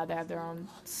own dad, they have their own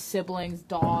siblings,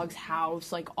 dogs,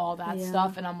 house, like, all that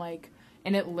stuff, and I'm like,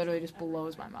 and it literally just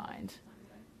blows my mind.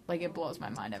 Like, it blows my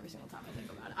mind every single time I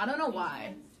think about it. I don't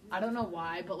know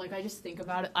why, but, like, I just think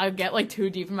about it. I get, like, too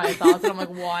deep in my thoughts, and I'm like,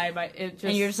 why? But it just...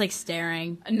 And you're just, like,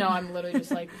 staring. No, I'm literally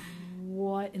just like,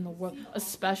 what in the world?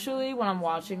 Especially when I'm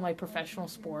watching, like, professional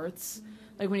sports.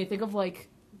 Like, when you think of, like,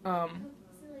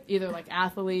 either, like,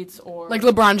 athletes or... Like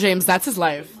LeBron James, that's his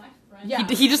life. yeah.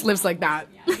 He just lives like that.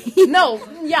 No,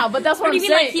 yeah, but that's what What do I'm you mean,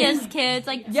 saying. like, he has kids?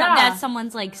 Like, Yeah. that's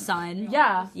someone's, like, son?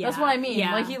 Yeah, Yeah. that's what I mean.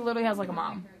 Yeah. Like, he literally has, like, a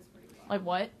mom. Like,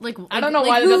 what? Like, I don't know like,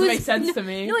 why that doesn't who's- make sense to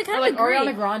me. No, I kind Or, of like, agree.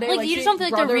 Ariana Grande. Like, you just she- don't feel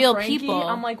like they're brother real Frankie, people.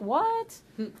 I'm like, what?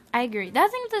 I agree.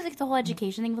 That thing with like the whole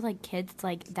education thing with like kids, it's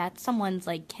like that's someone's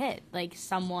like kid, like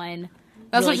someone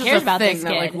That's really not cares just a about thing this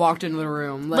that kid. like walked into the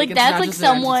room. Like, it's that's not like just an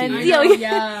someone- entity. Yeah,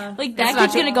 Yeah. like that It's not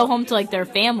kid's just- gonna go home to like their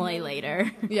family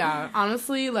later. Yeah,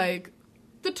 honestly, like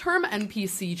the term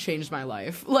NPC changed my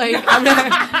life. Like I'm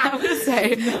gonna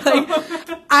say, like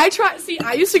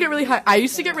I used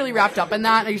to get really wrapped up in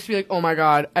that. And I used to be like, oh my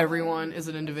god, everyone is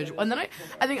an individual. And then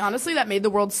I think honestly that made the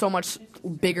world so much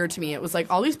bigger to me. It was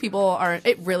like all these people are.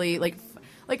 It really like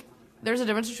there's a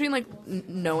difference between like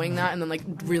knowing that and then like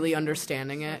really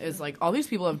understanding it. Is like all these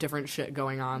people have different shit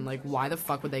going on. Like why the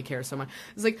fuck would they care so much?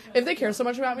 It's like if they care so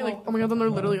much about me, like oh my god, then they're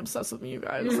literally obsessed with me, you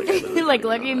guys. Like, Like,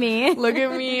 look at me. look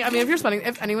at me. I mean,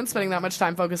 if anyone's spending that much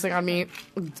time focusing on me,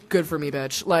 good for me,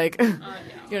 bitch. Like, you know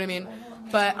what I mean?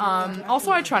 But also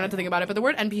I try not to think about it. But the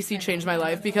word NPC changed my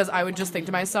life because I would just think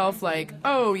to myself like,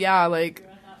 oh yeah, like.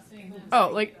 Oh,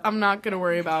 like, I'm not gonna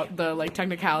worry about the, like,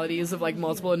 technicalities of, like,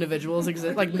 multiple individuals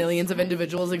like, millions of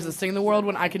individuals existing in the world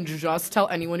when I can just tell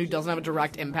anyone who doesn't have a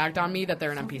direct impact on me that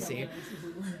they're an NPC.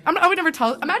 I would never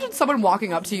tell... Imagine someone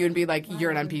walking up to you and be like,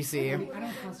 you're an NPC.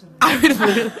 I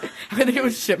would think it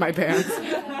would shit my pants.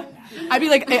 I'd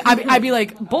be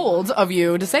like, bold of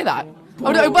you to say that.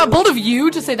 Bold of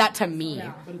you to say that to me.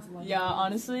 Yeah,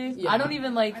 honestly, Yeah. I don't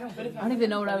even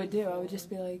know what I would do. I would just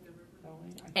be like,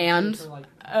 And...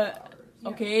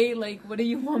 Okay, like, what do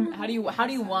you want? How do you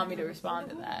want me to respond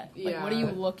to that? Like, Yeah. what are you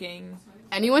looking?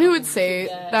 Anyone who would say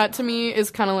that to me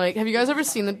is kind of like, have you guys ever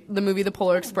seen the movie The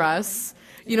Polar Express?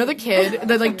 You know the kid,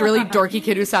 the like really dorky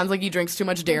kid who sounds like he drinks too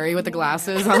much dairy with the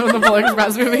glasses on the Polar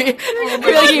Express movie?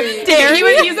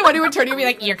 Dairy? He's the one who would turn to you and be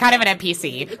like, you're kind of an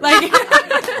NPC. Like,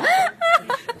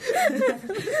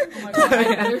 Oh my god,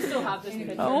 I still have this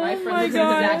picture. My friend is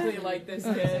exactly like this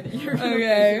kid. You're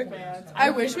okay. I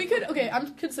wish we could. Okay,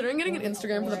 I'm considering getting an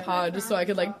Instagram for the pod just so I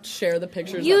could like share the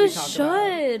pictures. You that we talk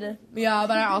should. About. Yeah,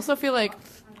 but I also feel like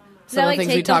some that, of like, the things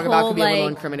take we talk the about whole, could be a little like-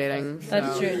 incriminating.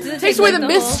 That's so. true. Does it Takes take, away like, the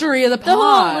mystery of the The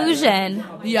pod. whole illusion.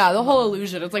 Yeah, the whole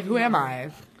illusion. It's like, who am I?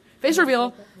 Face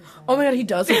reveal. Oh my god, he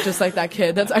does look just like that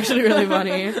kid. That's actually really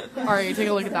funny. Alright, take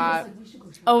a look at that.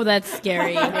 Oh, that's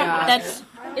scary. Yeah.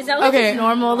 Is that like Okay. his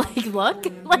normal like look?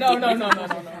 Like,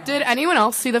 No. Did anyone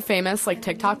else see the famous like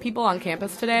TikTok people on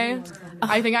campus today?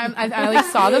 I think I like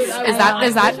saw this. Is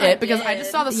that it? Because I just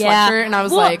saw the Yeah. sweatshirt and I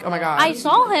was Well, like, oh my god. I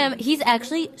saw him. He's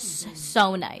actually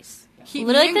so nice. He,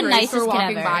 Literally me the and Grace nicest were kid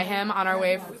walking ever. by him on our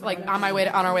way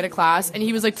to class, and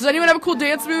he was like, "Does anyone have a cool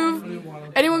dance move?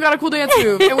 Anyone got a cool dance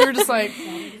move?" And we were just like,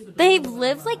 They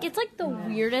live like it's like the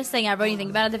weirdest thing ever when you think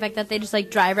about it. The fact that they just like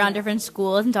drive around different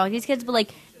schools and talk to these kids, but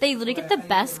like they literally get the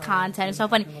best content. It's so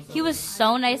funny. He was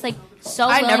so nice, like so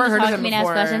I'd willing never to heard of talk to him me and ask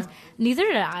before. questions. Neither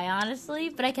did I, honestly.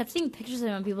 But I kept seeing pictures of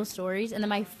him on people's stories, and then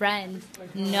my friend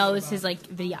knows his like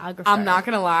videographer. I'm not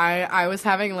gonna lie, I was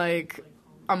having like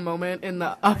a moment in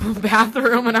the upper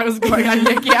bathroom when I was going on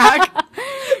Yik Yak.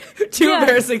 Two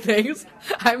embarrassing things.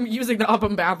 I'm using the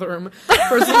Upham bathroom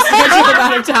for a substantial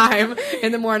amount of time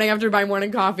in the morning after my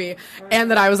morning coffee, and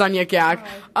that I was on Yik Yak.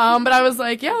 But I was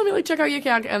like, yeah, let me like check out Yik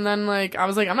Yak, and then like I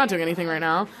was like, I'm not doing anything right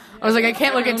now. I was like, I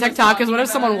can't look at TikTok because what if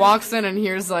someone walks in and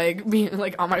hears like me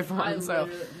like on my phone? So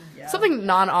something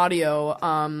non-audio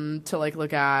to like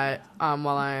look at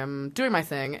while I'm doing my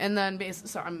thing, and then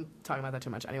so I'm talking about that too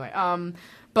much anyway.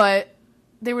 But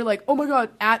they were like, oh my god,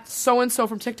 at so-and-so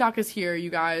from TikTok is here, you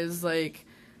guys, like,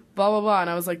 blah, blah, blah. And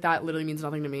I was like, that literally means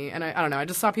nothing to me. And I don't know, I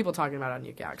just saw people talking about it on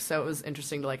Yik Yak, so it was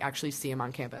interesting to, like, actually see him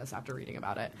on campus after reading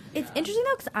about it. It's interesting,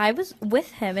 though, because I was with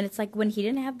him, and it's like when he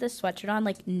didn't have the sweatshirt on,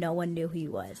 like, no one knew who he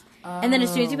was. And then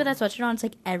as soon as he put that sweatshirt on, it's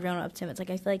like everyone went up to him. It's like,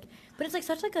 I feel like, but it's like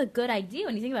such like a good idea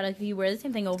when you think about it. Like, if you wear the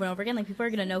same thing over and over again, like, people are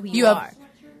going to know who you have- are.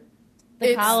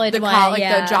 The college one, like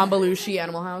yeah. the John Belushi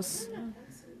Animal House.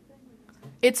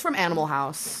 It's from Animal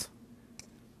House.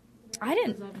 I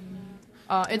didn't.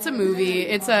 It's a movie.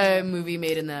 It's a movie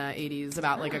made in the 80s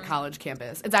about like a college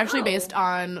campus. It's actually based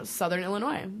on Southern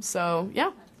Illinois. So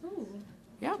yeah,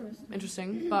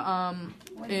 interesting. But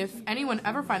if anyone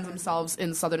ever finds themselves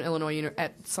in Southern Illinois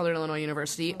at Southern Illinois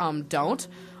University, don't.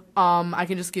 I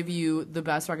can just give you the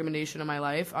best recommendation of my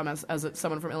life as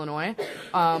someone from Illinois.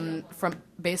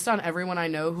 Based on everyone I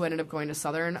know who ended up going to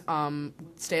Southern,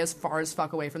 stay as far as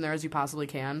fuck away from there as you possibly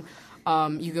can.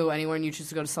 You go anywhere and you choose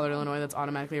to go to Southern Illinois, that's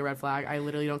automatically a red flag. I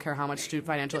literally don't care how much student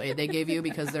financial aid they gave you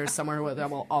because there's somewhere that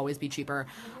will always be cheaper.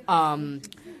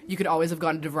 You could always have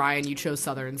gone to DeVry and you chose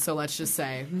Southern, so let's just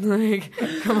say, like,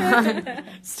 come on,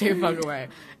 stay fuck away.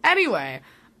 Anyway,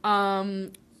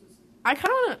 I kind of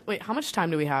want to wait. How much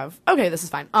time do we have? Okay, this is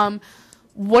fine.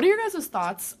 What are your guys'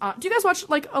 thoughts? Do you guys watch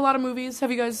like a lot of movies?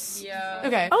 Have you guys? Yeah.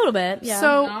 Okay. A little bit, yeah.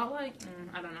 So Not like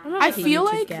I don't know. I'm not I like a feel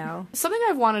YouTube like gal. something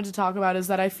I've wanted to talk about is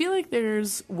that I feel like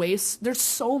there's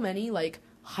so many like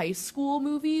high school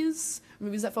movies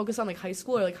that focus on like high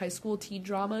school or like high school teen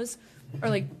dramas or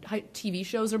like TV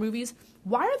shows or movies.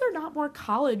 Why are there not more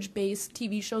college-based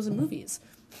TV shows and movies?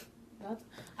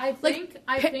 I think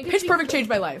Pitch Perfect changed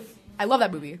my life. I love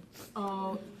that movie.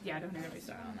 Oh yeah, don't get me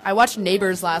started on that. I watched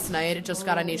Neighbors last night. It just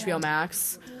got on HBO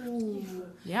Max.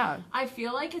 Yeah. I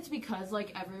feel like it's because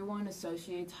like everyone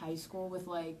associates high school with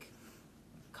like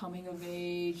coming of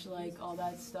age, like all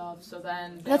that stuff. So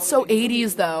then That's so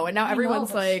 80s though, and now know,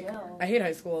 everyone's but like, still. I hate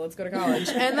high school, let's go to college.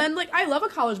 And then like I love a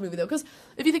college movie though, because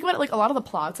if you think about it, like a lot of the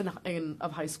plots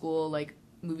of high school like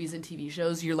movies and TV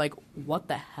shows, you're like, what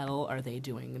the hell are they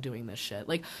doing this shit?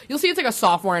 Like you'll see it's like a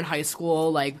sophomore in high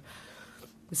school, like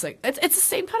it's like it's the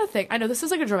same kind of thing. I know this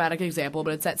is like a dramatic example,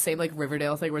 but it's that same like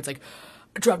Riverdale thing where it's like,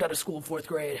 I dropped out of school in 4th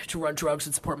grade to run drugs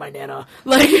and support my nana.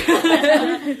 Like,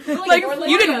 like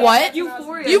you did what?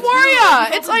 Euphoria.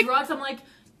 It's like drugs. I'm like,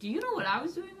 do you know what I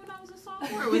was doing when I was a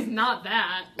sophomore? It was not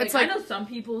that. Like, It's like- I know some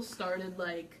people started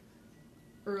like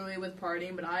early with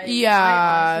partying, but I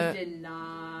honestly did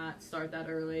not start that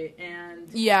early. And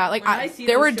yeah, like when I see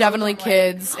there those were shows, definitely I'm like,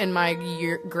 kids in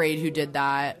my grade who did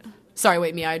that. Sorry,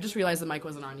 wait, Mia, I just realized the mic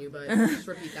wasn't on you, but just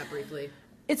repeat that briefly.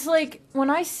 It's like when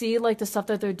I see like the stuff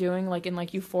that they're doing like in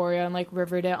like Euphoria and like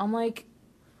Riverdale, I'm like,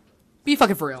 Be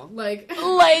fucking for real. Like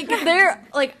they're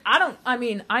like,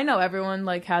 I know everyone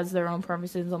like has their own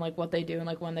preferences on like what they do and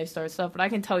like when they start stuff, but I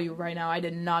can tell you right now, I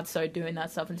did not start doing that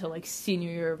stuff until like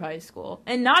senior year of high school,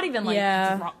 and not even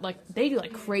like like they do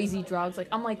like crazy drugs. Like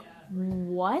I'm like,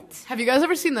 what? Have you guys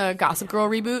ever seen the Gossip Girl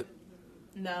reboot?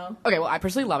 No. Okay, well, I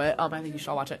personally love it. I think you should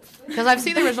all watch it because I've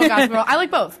seen the original Gossip Girl. I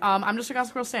like both. I'm just a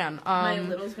Gossip Girl stan. My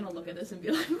little's gonna look at this and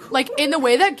be like, like in the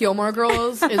way that Gilmore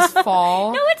Girls is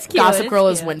fall, No, it's cute. Gossip Girl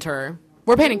It's is winter.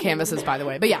 We're painting canvases, by the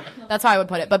way, but yeah, that's how I would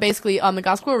put it. But basically, the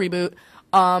Gossip Girl reboot,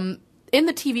 in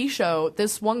the TV show,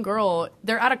 this one girl,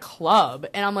 they're at a club,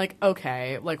 and I'm like,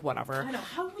 okay, like whatever. I know.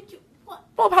 How would you? What?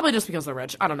 Well, probably just because they're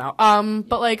rich. I don't know.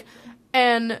 But like,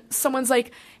 and someone's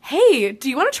like, hey, do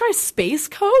you want to try space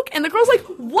coke? And the girl's like,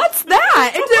 what's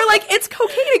that? And they're like, it's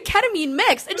cocaine and ketamine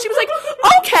mixed. And she was like,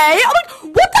 okay. I'm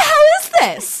like, what the hell is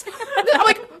this? And then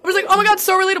I was like, oh my god,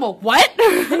 so relatable. What?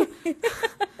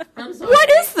 I'm sorry. What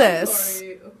is this?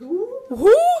 Sorry.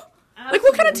 Who? Like,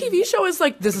 what kind of TV show is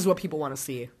like, this is what people want to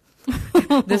see?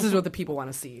 This is what the people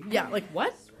want to see. Yeah, like,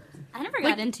 what? I never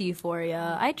got into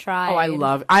Euphoria. I tried.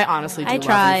 Oh, I honestly do love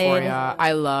tried. Euphoria.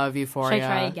 I love Euphoria. Should I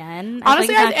try again?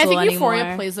 Honestly, I cool think Euphoria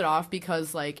anymore. plays it off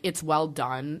because, like, it's well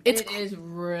done. It is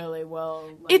really well.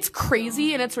 Like, It's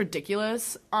crazy and it's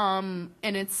ridiculous. And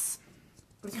it's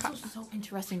but it's also so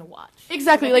interesting to watch.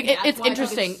 exactly like That's it's why I think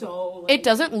interesting. it's so, like, It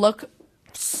doesn't look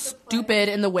stupid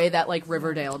in the way that like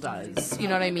Riverdale does. You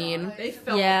know what I mean? They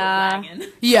fell Yeah. off the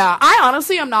wagon. Yeah. I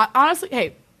honestly am not. Honestly,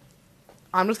 hey,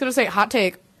 I'm just gonna say hot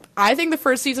take. I think the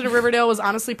first season of Riverdale was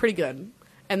honestly pretty good,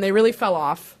 and they really fell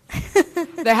off.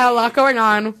 They had a lot going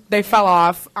on. They fell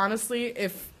off. Honestly,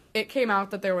 if it came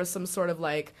out that there was some sort of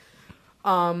like,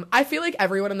 I feel like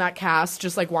everyone in that cast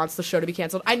just like wants the show to be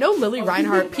canceled. I know Lily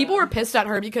Reinhart. People were pissed at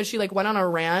her because she like went on a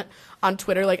rant on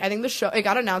Twitter. Like I think it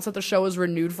got announced that the show was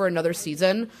renewed for another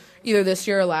season, either this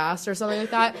year or last or something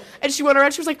like that. And she went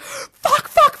around. She was like, "Fuck!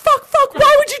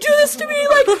 Why would you do this to me?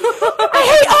 Like,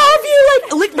 I hate all of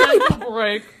you!" Like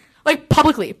literally. Like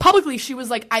publicly, she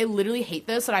was like, "I literally hate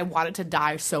this, and I wanted to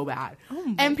die so bad."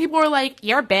 And people were like,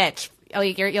 "You're a bitch."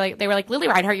 Like you're like, they were like, "Lily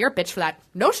Reinhart, you're a bitch for that."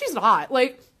 No, she's not.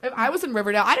 Like, if I was in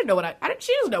Riverdale, I didn't know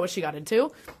she doesn't know what she got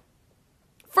into.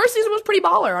 First season was pretty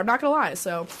baller. I'm not gonna lie.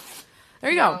 So there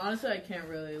you go. Honestly, I can't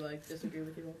really like disagree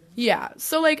with you on this. Yeah.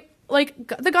 So like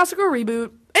the Gossip Girl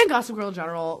reboot and Gossip Girl in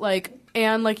general, like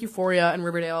and like Euphoria and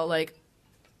Riverdale, like.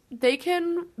 They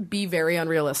can be very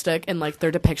unrealistic in like their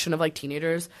depiction of like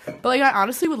teenagers, but like I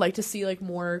honestly would like to see like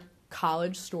more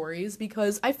college stories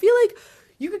because I feel like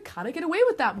you could kind of get away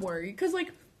with that more because like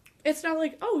it's not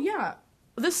like, oh yeah,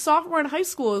 this sophomore in high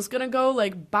school is gonna go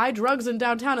like buy drugs in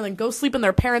downtown and then go sleep in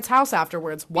their parents' house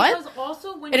afterwards. What? Because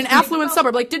also when In an affluent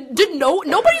suburb, like did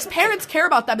nobody's parents care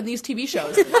about them in these TV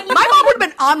shows? My mom would have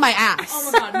been on my ass.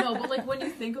 Oh my god, no! But like when you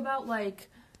think about like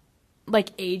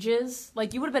ages,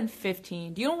 like you would have been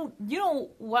 15. You know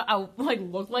what I like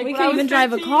look like We when I couldn't was even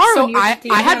drive a 15? car. So when you were I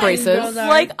 15. had Yeah, braces.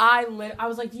 Like I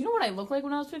was like, you know what I look like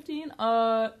when I was 15?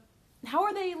 How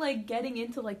are they like getting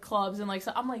into like clubs and like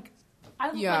so I'm like I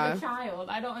look like a child.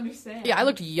 I don't understand. Yeah, I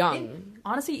looked young.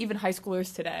 Honestly, even high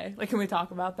schoolers today. Like, can we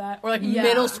talk about that? Or like Yeah.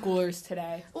 middle schoolers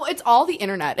today. Well, it's all the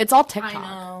internet. It's all TikTok.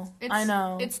 I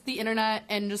know. It's the internet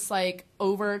and just like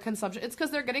overconsumption. It's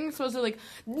because they're getting exposed to like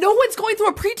no one's going through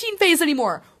a preteen phase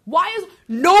anymore. Why is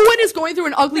no one is going through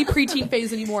an ugly preteen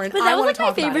phase anymore? And But I that was want like to my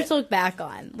talk about favorite it. to look back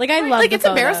on. Like I love Like the it's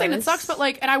embarrassing. It photos. sucks, but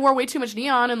like, and I wore way too much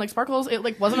neon and like sparkles. It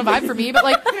like wasn't a vibe for me. But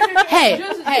like, hey,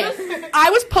 I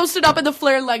was posted up in the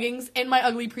flare leggings in my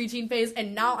ugly preteen phase,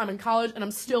 and now I'm in college and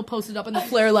I'm still posted up in the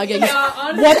flare leggings.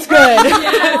 What's good?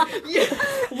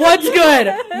 What's good?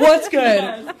 What's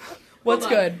good? What's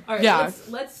good? All right, Yeah.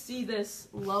 let's see this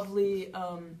lovely.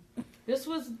 This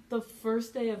was the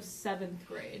first day of 7th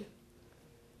grade.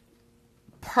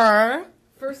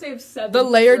 First day of 7th The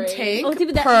layered grade. take. Oh,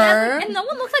 dude, but and no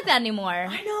one looks like that anymore.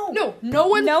 I know. No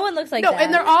one looks like no, that.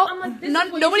 and they're all I'm like, this is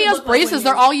what you nobody should has look like when braces. you-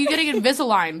 They're all you getting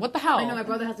Invisalign. What the hell? I know my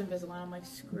brother has Invisalign. I'm like,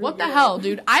 screw What the you. hell,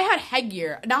 dude? I had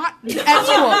headgear, not at school.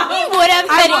 You would have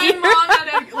I said want- you. Mom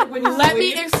had like when you Let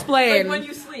sleep. me explain. Like when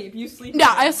you sleep, you sleep.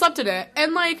 Yeah, I slept in it,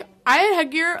 and like I had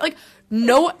headgear. Like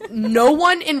no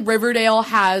one in Riverdale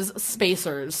has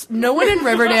spacers. No one in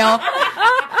Riverdale.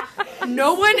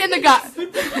 No one in the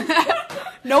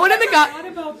No one in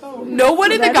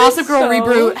the Gossip Girl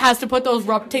reboot has to put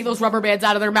take those rubber bands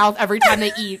out of their mouth every time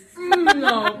they eat.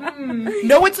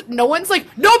 No one's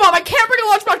like, no, Mom, I can't bring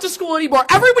a lunchbox to school anymore.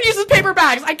 Everyone uses paper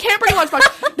bags. I can't bring a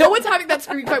lunchbox. No one's having that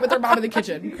screen fight with their mom in the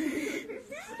kitchen.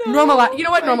 Normalize. You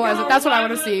know what? Normalize it. That's what I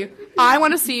want to see. I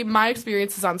want to see my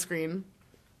experiences on screen.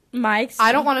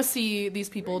 I don't want to see these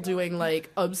people doing, like,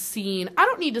 obscene... I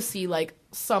don't need to see, like,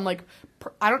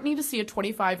 I don't need to see a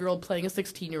 25-year-old playing a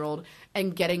 16-year-old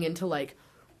and getting into, like,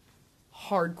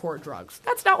 hardcore drugs.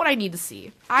 That's not what I need to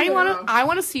see. I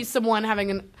want to see someone having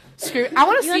I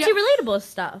want to see... You want relatable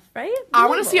stuff, right? I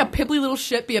want to see a pimply little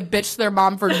shit be a bitch to their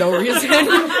mom for no reason.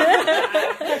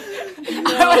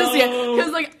 I want to see it.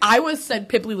 Because, like, I was said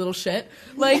pimply little shit.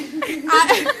 Like,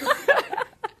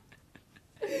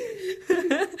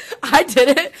 I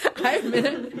did it. I admit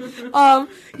it.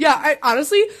 I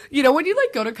honestly, you know, when you,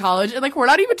 like, go to college, and, like, we're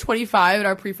not even 25, and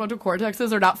our prefrontal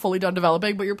cortexes are not fully done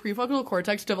developing, but your prefrontal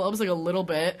cortex develops, like, a little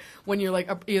bit when you're, like,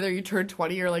 either you turn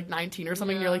 20 or, like, 19 or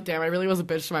something, and you're like, damn, I really was a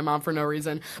bitch to my mom for no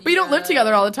reason. But you don't live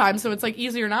together all the time, so it's, like,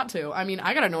 easier not to. I mean,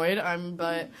 I got annoyed,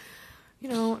 but... You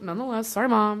know, nonetheless, sorry,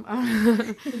 Mom.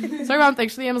 Sorry, Mom,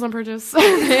 thanks for the Amazon purchase. My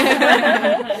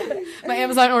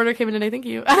Amazon order came in today, thank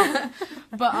you.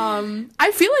 But,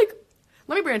 I feel like,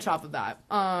 let me branch off of that.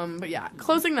 But yeah,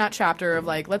 closing that chapter of,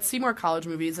 like, let's see more college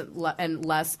movies and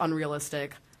less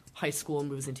unrealistic high school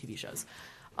movies and TV shows.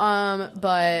 Oh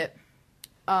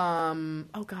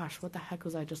gosh, what the heck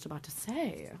was I just about to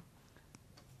say?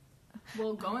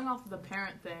 Well, going off of the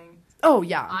parent thing. Oh,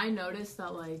 yeah. I noticed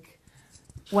that, like,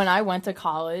 when I went to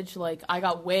college, like, I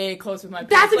got way close with my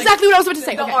parents. That's exactly what I was about to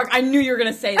say. Okay. I knew you were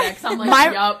going to say that, because I'm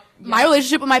like, yup. My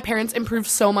relationship with my parents improved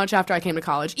so much after I came to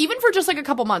college, even for just, like, a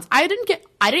couple months. I didn't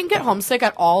get homesick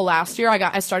at all last year.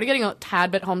 I started getting a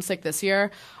tad bit homesick this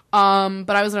year. But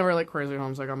I was never, like, crazy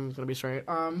homesick. I'm gonna be straight.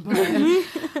 No,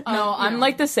 I'm,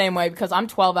 like, the same way, because I'm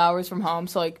 12 hours from home,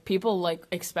 so, like, people, like,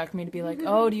 expect me to be like,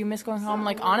 oh, do you miss going home?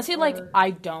 Like, honestly, like,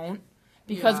 I don't.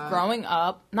 Because growing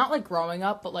up, not, like, growing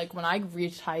up, but, like, when I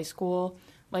reached high school,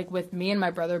 like, with me and my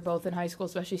brother both in high school,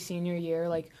 especially senior year,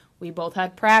 like, we both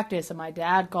had practice, and my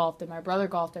dad golfed, and my brother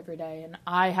golfed every day, and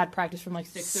I had practice from, like,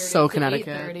 6:30 so to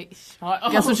Connecticut.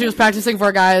 8:30. Guess what she was practicing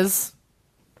for, guys?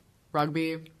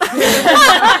 Rugby.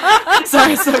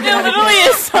 Sorry, so Connecticut. It literally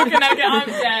is so Connecticut. I'm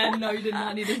dead. No, you did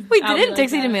not need to. Wait, didn't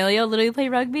Dixie D'Amelio literally play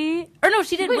rugby? Or no,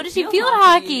 she didn't. What did she? Field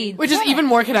hockey. Which is even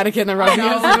more Connecticut than rugby.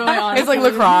 It's like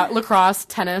lacrosse,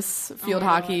 tennis, field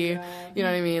hockey. God. You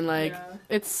know what I mean? Like,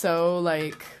 it's so,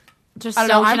 like... Just I don't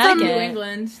so know. I'm from Connecticut. New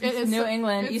England. It's New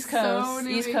England. it's East Coast. so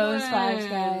New East Coast vibes,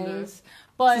 England. guys.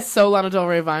 But So Lana Del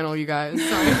Rey vinyl, you guys.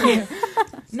 Sorry.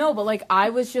 no, but, like,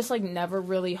 I was just, like, never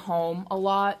really home a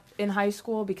lot in high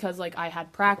school because, like, I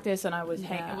had practice and I was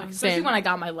hanging. Like, especially Same. when I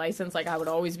got my license, like, I would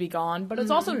always be gone. But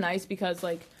it's also nice because,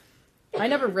 like, I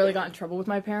never really got in trouble with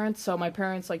my parents, so my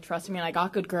parents, like, trusted me, and I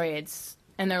got good grades.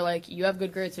 And they're like, you have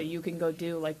good grades, so you can go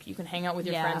do, like, you can hang out with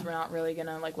your friends. We're not really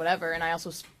gonna, like, whatever. And I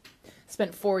also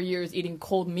spent 4 years eating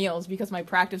cold meals because my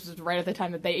practice was right at the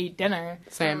time that they ate dinner.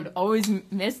 Same. So I would always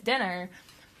miss dinner.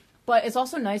 But it's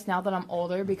also nice now that I'm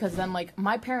older because then, like,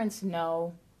 my parents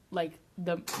know, like,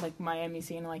 the, like, Miami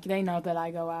scene. Like, they know that I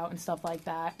go out and stuff like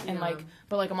that. And, like,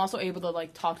 but, like, I'm also able to,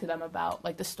 like, talk to them about,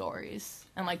 like, the stories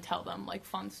and, like, tell them, like,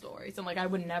 fun stories. And, like, I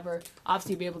would never,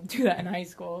 obviously, be able to do that in high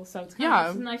school. So it's kind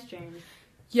of it's a nice change.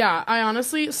 Yeah, I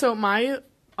honestly... So my,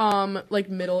 like,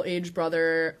 middle-aged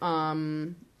brother...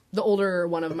 The older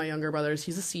one of my younger brothers,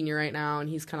 he's a senior right now, and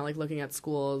he's kind of, like, looking at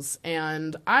schools.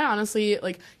 And I honestly,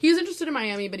 like, he's interested in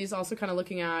Miami, but he's also kind of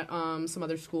looking at some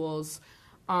other schools.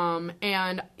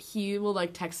 And he will,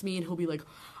 like, text me, and he'll be like,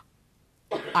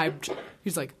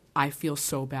 he's like, I feel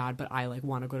so bad, but I, like,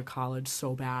 want to go to college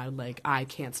so bad. Like, I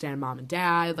can't stand mom and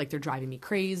dad. Like, they're driving me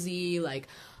crazy. Like,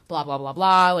 blah, blah, blah,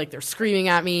 blah. Like, they're screaming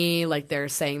at me. Like, they're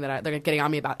saying that they're getting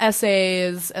on me about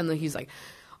essays. And then he's like...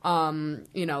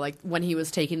 you know, like, when he was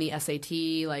taking the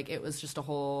SAT, like, it was just a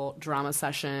whole drama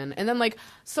session. And then, like,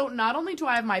 so not only do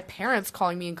I have my parents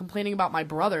calling me and complaining about my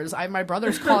brothers, I have my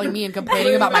brothers calling me and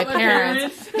complaining about my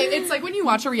parents. It's like when you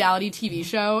watch a reality TV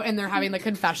show and they're having the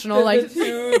confessional, like,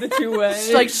 the two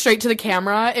way. like, straight to the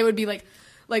camera, it would be like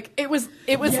it was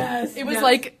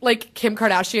like Kim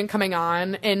Kardashian coming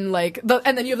on and, like,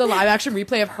 and then you have the live action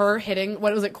replay of her hitting,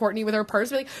 what was it, Courtney with her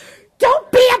purse, like,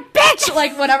 don't be a bitch,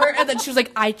 like, whatever. And then she was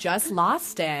like, I just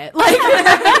lost it. Like,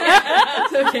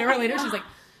 so the camera later,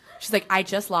 she's like, I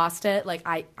just lost it. Like,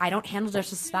 I don't handle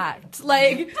disrespect.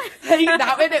 Like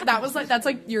that's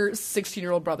like your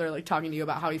 16-year-old brother, like, talking to you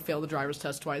about how he failed the driver's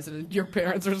test twice and your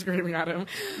parents are screaming at him.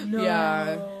 No.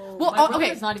 Yeah. Well, My okay.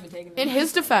 brother's not even taking me. In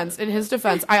his defense,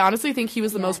 I honestly think he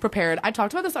was the most prepared. I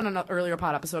talked about this on an earlier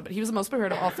pod episode, but he was the most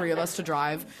prepared of all three of us to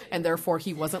drive, and therefore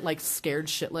he wasn't like scared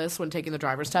shitless when taking the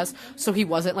driver's test, so he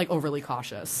wasn't like overly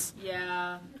cautious.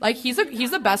 Yeah. Like he's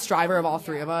the best driver of all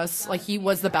three of us. Like he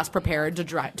was the best prepared to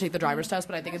take the driver's test,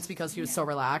 but I think it's because he was so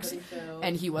relaxed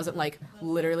and he wasn't like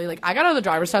literally like I got out of the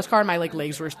driver's test car and my like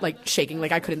legs were like shaking,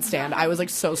 like I couldn't stand. I was like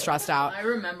so stressed out. I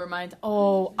remember mine.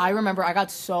 Oh, I remember I got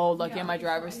so lucky on my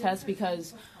driver's test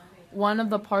because one of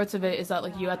the parts of it is that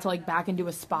like you had to like back into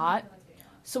a spot.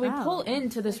 So we pull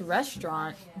into this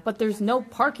restaurant, but there's no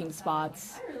parking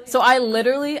spots. So I'm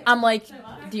like,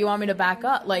 do you want me to back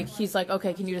up? Like, he's like,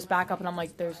 okay, can you just back up? And I'm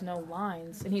like, there's no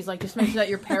lines. And he's like, just make sure that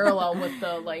you're parallel with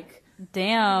the, like,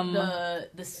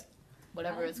 this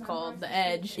whatever it's called, the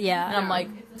edge. Yeah. And I'm like,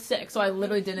 sick. So I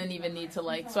literally didn't even need to,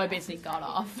 like, so I basically got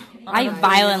off. I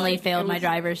violently failed my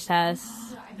driver's test.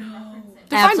 Define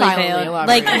Absolutely violently, failed.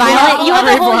 elaborate. Like, violent. You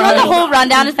want the whole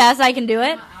rundown as fast as I can do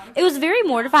it? It was very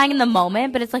mortifying in the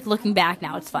moment, but it's like looking back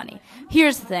now, it's funny.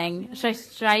 Here's the thing. Should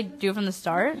I do it from the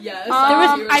start? Yes.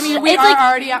 I mean, we are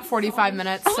already at 45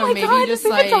 minutes, so maybe just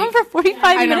we've like... been talking for 45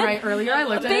 I minutes. know, right? Earlier I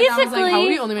looked at it and I was like, how have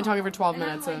we only been talking for 12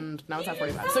 minutes? And now it's at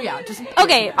 45. So yeah, just...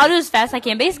 Okay, I'll do as fast as I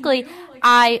can. Basically,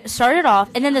 I started off,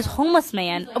 and then this homeless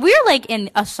man, we were like in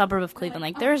a suburb of Cleveland.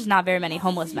 Like, there's not very many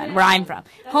homeless men where I'm from.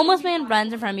 Homeless man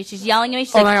runs in front of me. She's yelling at me.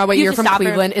 She's Oh like, my god, wait, "You you're have to from stop her."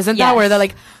 Cleveland? Isn't Yes. that where they're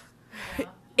like...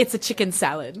 It's a chicken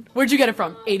salad. Where'd you get it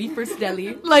from? 81st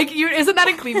Deli. Like, isn't that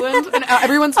in Cleveland? And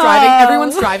everyone's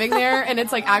driving there, and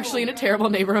it's like actually in a terrible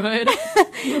neighborhood.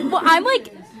 Well, I'm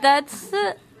like, I'm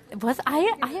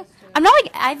not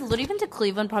like, I've literally been to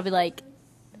Cleveland probably like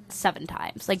 7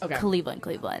 times. Like, Okay.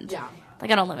 Cleveland. Yeah. Like,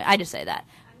 I don't live it. I just say that.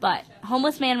 But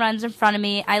homeless man runs in front of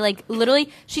me. I like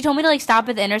literally. She told me to like stop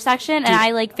at the intersection, and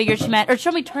I like figured she meant, or she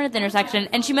told me turn at the intersection,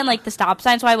 and she meant like the stop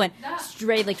sign. So I went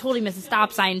straight, like totally missed the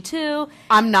stop sign too.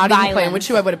 I'm not even playing Violence. with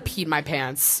you. I would have peed my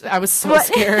pants. I was so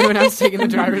scared when I was taking the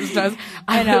driver's test.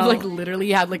 I would have like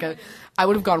literally had like I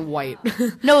would have gone white.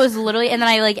 No, it was literally, and then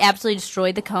I like absolutely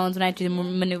destroyed the cones when I had to do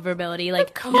maneuverability,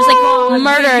 like just like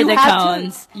murder the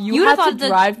cones. You had to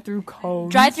drive through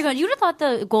cones. Drive through cones. You would have thought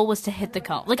the goal was to hit the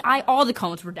cone. Like all the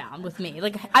cones were down with me.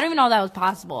 Like I don't even know that was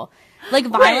possible. Like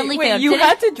violently failed. You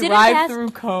had to drive pass. through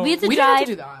cones. We had to We drive. didn't have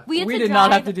to do that. We did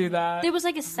not have to do that. There was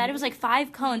like a set. It was like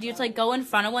 5 cones. You had to like go in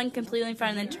front of one, completely in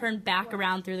front, and then turn back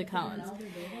around through the cones.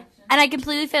 And I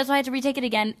completely failed, so I had to retake it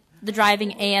again. The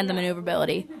driving and the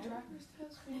maneuverability.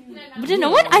 But did no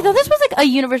one? I thought this was like a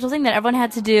universal thing that everyone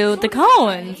had to do. The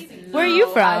cones. Where are you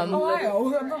from?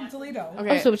 Ohio. I'm from Toledo.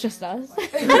 Okay. Oh, so it's just us.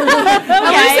 I'm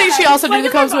gonna say she also did the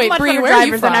cones. Wait, Bree, where are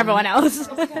you from? Than everyone else.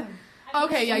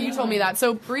 Okay, yeah, you told me that.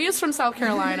 So Bree is from South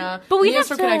Carolina. But we Mia's have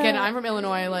from to- Connecticut. And I'm from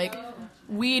Illinois. Like,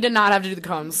 we did not have to do the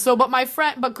cones. So, but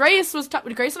Grace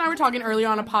Grace and I were talking earlier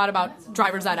on a pod about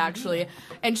driver's ed actually,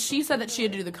 and she said that she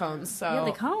had to do the cones. So Yeah,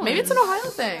 the cones. maybe it's an Ohio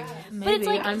thing. Maybe. it's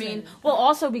like- I mean, well,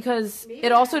 also because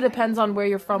it also depends on where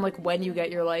you're from, like when you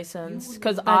get your license.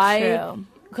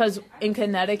 Because in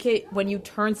Connecticut, when you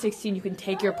turn 16, you can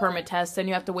take your permit test, and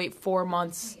you have to wait 4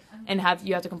 months and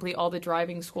you have to complete all the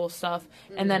driving school stuff,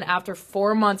 and then after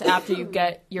 4 months after you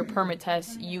get your permit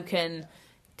test, you can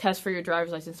test for your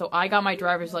driver's license. So I got my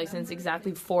driver's license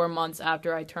exactly 4 months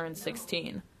after I turned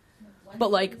 16. But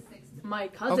like my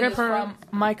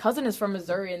cousin is from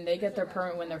Missouri, and they get their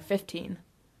permit when they're 15.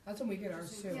 That's when we get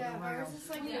ours too. in Ohio.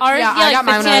 Ours, Yeah, I got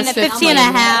mine when I was 15 and a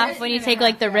half when you take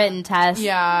like the written test.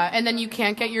 Yeah, and then you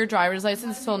can't get your driver's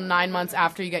license until 9 months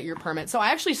after you get your permit. So I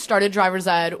actually started driver's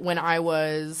ed when I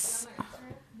was...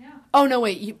 Oh, no,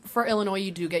 wait. For Illinois,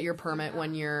 you do get your permit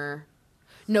when you're...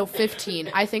 No, 15.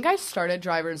 I think I started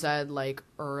driver's ed, like,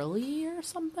 early or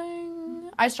something.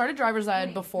 I started driver's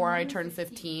ed before I turned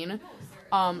 15.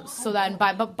 So then,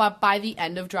 by the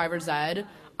end of driver's ed,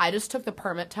 I just took the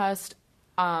permit test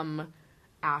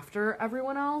after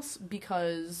everyone else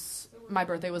because my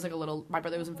birthday was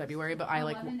in February, but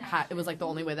I it was like the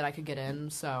only way that I could get in,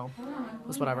 so it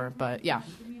was whatever. But yeah,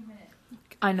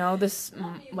 I know this,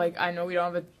 I know we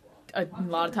don't have a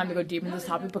lot of time to go deep into this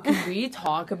topic, but can we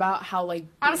talk about how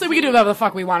honestly we can do whatever the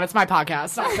fuck we want. It's my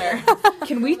podcast. Not fair.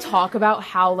 can we talk about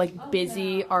how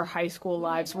busy our high school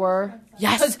lives were?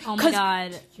 Yes. Oh my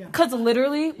god. Because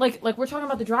literally, like we're talking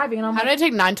about the driving, and I'm How did I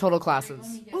take 9 total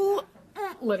classes?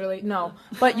 literally no.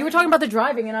 But you were talking about the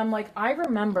driving, and I'm like, I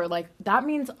remember that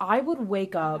means I would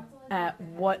wake up at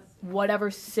whatever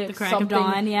 6 The crack something. of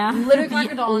dawn, yeah. Literally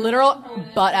crack of dawn. Literal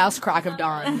butt ass crack of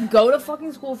dawn Go to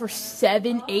fucking school for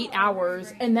 7-8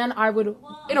 hours, and then I would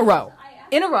in a row.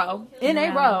 in a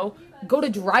row, go to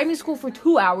driving school for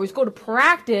 2 hours, go to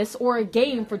practice or a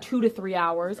game for 2 to 3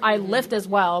 hours. I lift as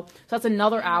well, so that's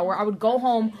another hour. I would go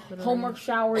home, homework,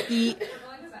 shower, eat.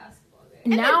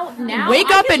 Now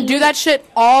Wake up and do that shit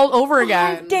all over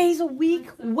again. 5 days a week.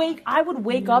 I would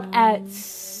wake up at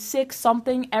 6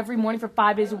 something every morning for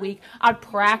 5 days a week. I'd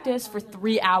practice for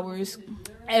 3 hours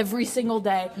every single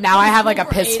day. Now I have like a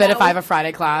piss fit if I have a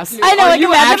Friday class. I know, like,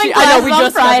 imagine I know, we class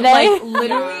just on Friday. Like,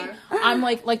 literally, I'm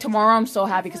like tomorrow. I'm so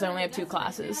happy because I only have 2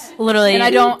 classes. Literally, and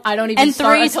I don't even and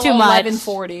start 3's until too much.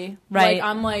 11:40. Right. Like,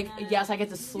 I'm like, yes, I get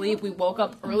to sleep. We woke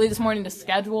up early this morning to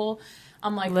schedule.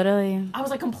 I'm like, literally. I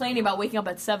was like complaining about waking up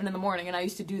at 7 in the morning, and I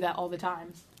used to do that all the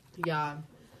time. Yeah.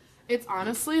 It's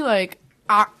honestly like,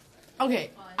 okay,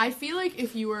 I feel like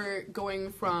if you were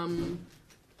going from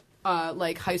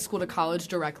like high school to college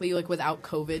directly, like without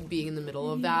COVID being in the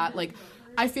middle of that, like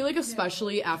I feel like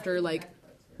especially after like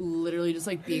literally just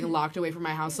like being locked away from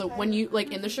my house. So when you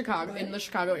like in the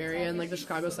Chicago area and like the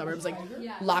Chicago suburbs, like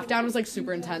lockdown was like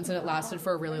super intense and it lasted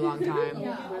for a really long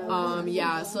time.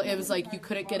 Yeah, so it was like you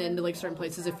couldn't get into like certain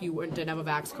places if you didn't have a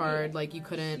vax card. Like you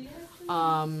couldn't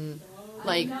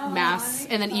like masks,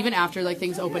 and then even after like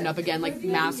things opened up again, like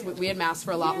masks, we had masks for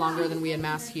a lot longer than we had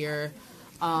masks here.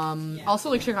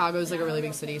 Also like Chicago is like a really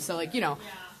big city, so like, you know,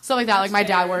 stuff like that. Like my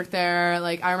dad worked there.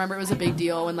 Like I remember it was a big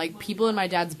deal when like people in my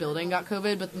dad's building got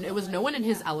COVID, but it was no one in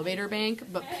his elevator bank,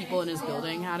 but people in his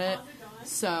building had it.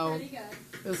 So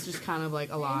it was just kind of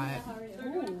like a lot.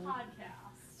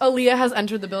 Aaliyah has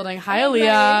entered the building. Hi,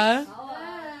 Aaliyah.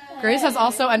 Grace has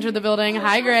also entered the building.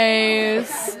 Hi,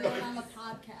 Grace.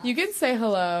 You can say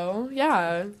hello.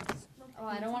 Yeah. Oh,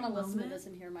 I don't want to listen to this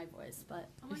and hear my voice, but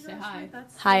Say hi.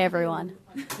 hi everyone.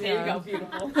 There you go.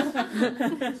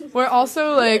 Beautiful. We're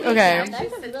also like, okay.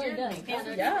 That's really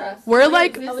good. Yeah. We're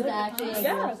like, Yeah,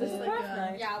 This is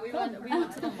nice. yeah, we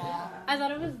went to the mall. I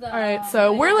thought it was the. all right,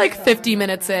 so we're like 50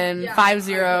 minutes in,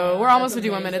 50. We're almost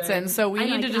 51 minutes in, so we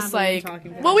need to just like,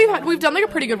 well, we've done like a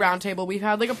pretty good roundtable. We've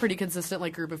had like a pretty consistent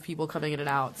like group of people coming in and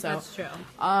out. So That's true.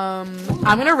 I'm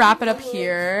gonna wrap it up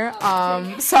here.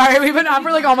 Sorry, we've been on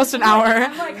for like almost an hour.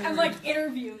 I'm like,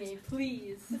 interview me,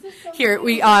 please. Here,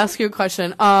 we ask you a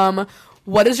question.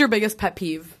 What is your biggest pet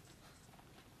peeve?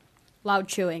 Loud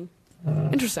chewing.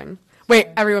 Interesting. Wait,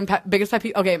 everyone, biggest pet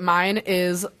peeve? Okay, mine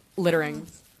is littering.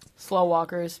 Slow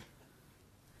walkers.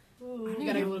 You gotta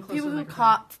get a little closer.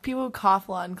 People who cough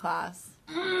a lot in class.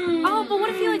 Oh, but what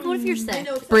if you're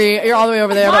sick? Bree, you're all the way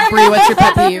over there, but Bree, what's your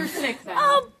pet peeve?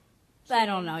 I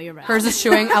don't know. You're right. Hers is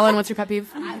chewing. Ellen, what's your pet peeve?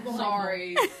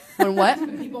 Sorry. When what?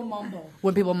 People mumble.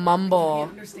 When people mumble.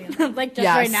 Understand. like just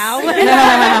Yes. right now.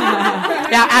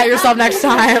 Yeah, at yourself next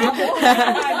time.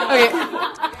 Okay.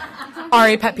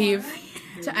 Ari, pet peeve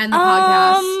to end the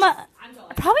podcast.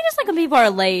 Probably just like when people are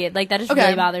late. Like that just Okay.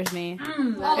 really bothers me.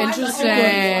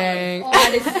 Interesting.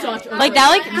 That is such a Like that,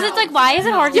 like because it's like, why is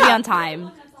it hard to be on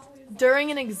time?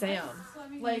 During an exam.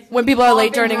 When people are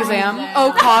late during an exam.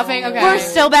 Oh, coughing. Okay. We're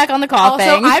still back on the coughing.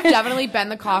 Also, I've definitely been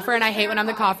the cougher, and I hate when I'm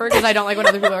the cougher because I don't like when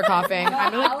other people are coughing.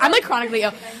 I'm like chronically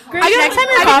ill. Next time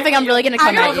you're coughing, I'm really gonna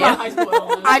come at you.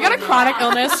 I got a chronic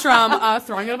illness from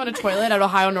throwing up in a toilet at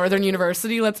Ohio Northern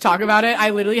University. Let's talk about it. I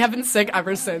literally have been sick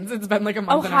ever since. It's been like a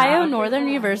month and a Ohio half. Northern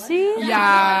University.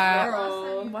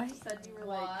 Yeah.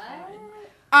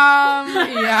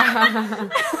 Yeah. Remember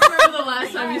the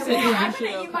last time you said you were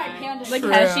actually okay? Like,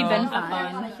 True. has she been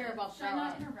fine?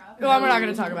 Well, we're not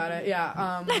going to talk about it.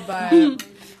 Yeah. But We'll just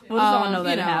all know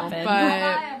that you it know, happened.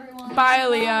 But bye,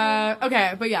 Leah.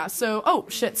 Okay, but yeah. So, oh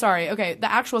shit. Sorry. Okay, the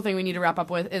actual thing we need to wrap up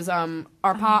with is on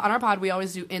our pod we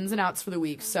always do ins and outs for the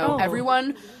week. So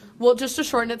everyone. Well, just to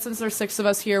shorten it, since there's 6 of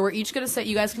us here, we're each going to say,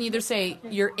 you guys can either say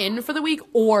you're in for the week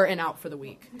or an out for the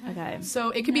week. Okay. So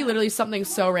it could be literally something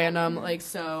so random. Like,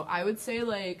 so I would say,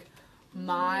 like,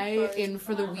 my in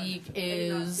for the week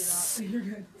is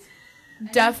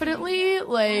definitely,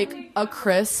 like, a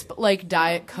crisp, like,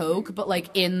 Diet Coke, but, like,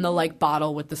 in the, like,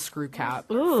 bottle with the screw cap.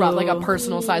 Ooh. From, like, a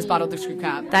personal-sized bottle with the screw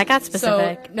cap. That got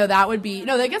specific. So, no, that would be...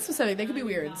 No, they get specific. They could be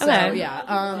weird. So, Okay. yeah.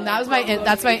 That's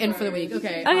my in for the week.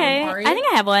 Okay. Okay, Ari? I think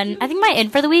I have one. I think my in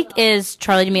for the week is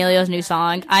Charlie D'Amelio's new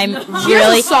song. I'm She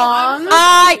really has a song?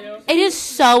 it is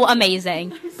so amazing.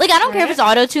 Like I don't care if it's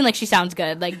auto tune. Like she sounds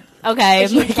good. Like okay,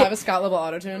 Does she have a Scott level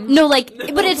auto-tune? no, like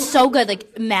but it's so good.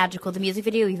 Like magical. The music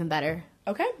video even better.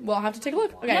 Okay, well, I'll have to take a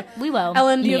look. Okay. Yep, we will.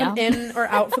 Ellen, do you have Mia. an in or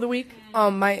out for the week?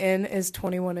 My in is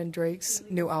 21 and Drake's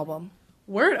new album.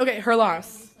 Word? Okay, her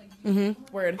loss.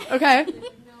 Mm-hmm. Word. Okay.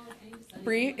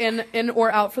 Bree, in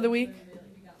or out for the week?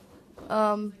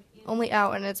 Only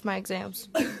out, and it's my exams.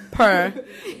 Per.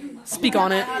 Speak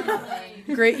on it.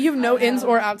 Great. You have no ins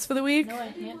or outs for the week?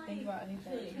 I can't think about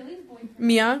anything.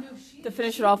 Mia? To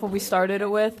finish it off what we started it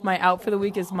with, my out for the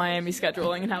week is Miami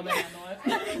scheduling and how they handle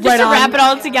it. Right to on. wrap it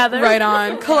all together. Right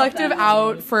on. Collective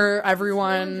out for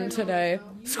everyone today.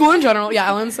 School in general.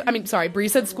 Yeah, Bree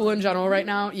said school in general right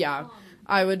now. Yeah,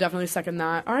 I would definitely second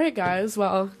that. All right, guys.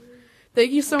 Well,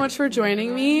 thank you so much for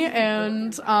joining me,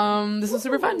 and this was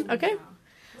super fun. Okay.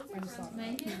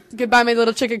 Goodbye, my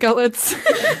little chicken cutlets.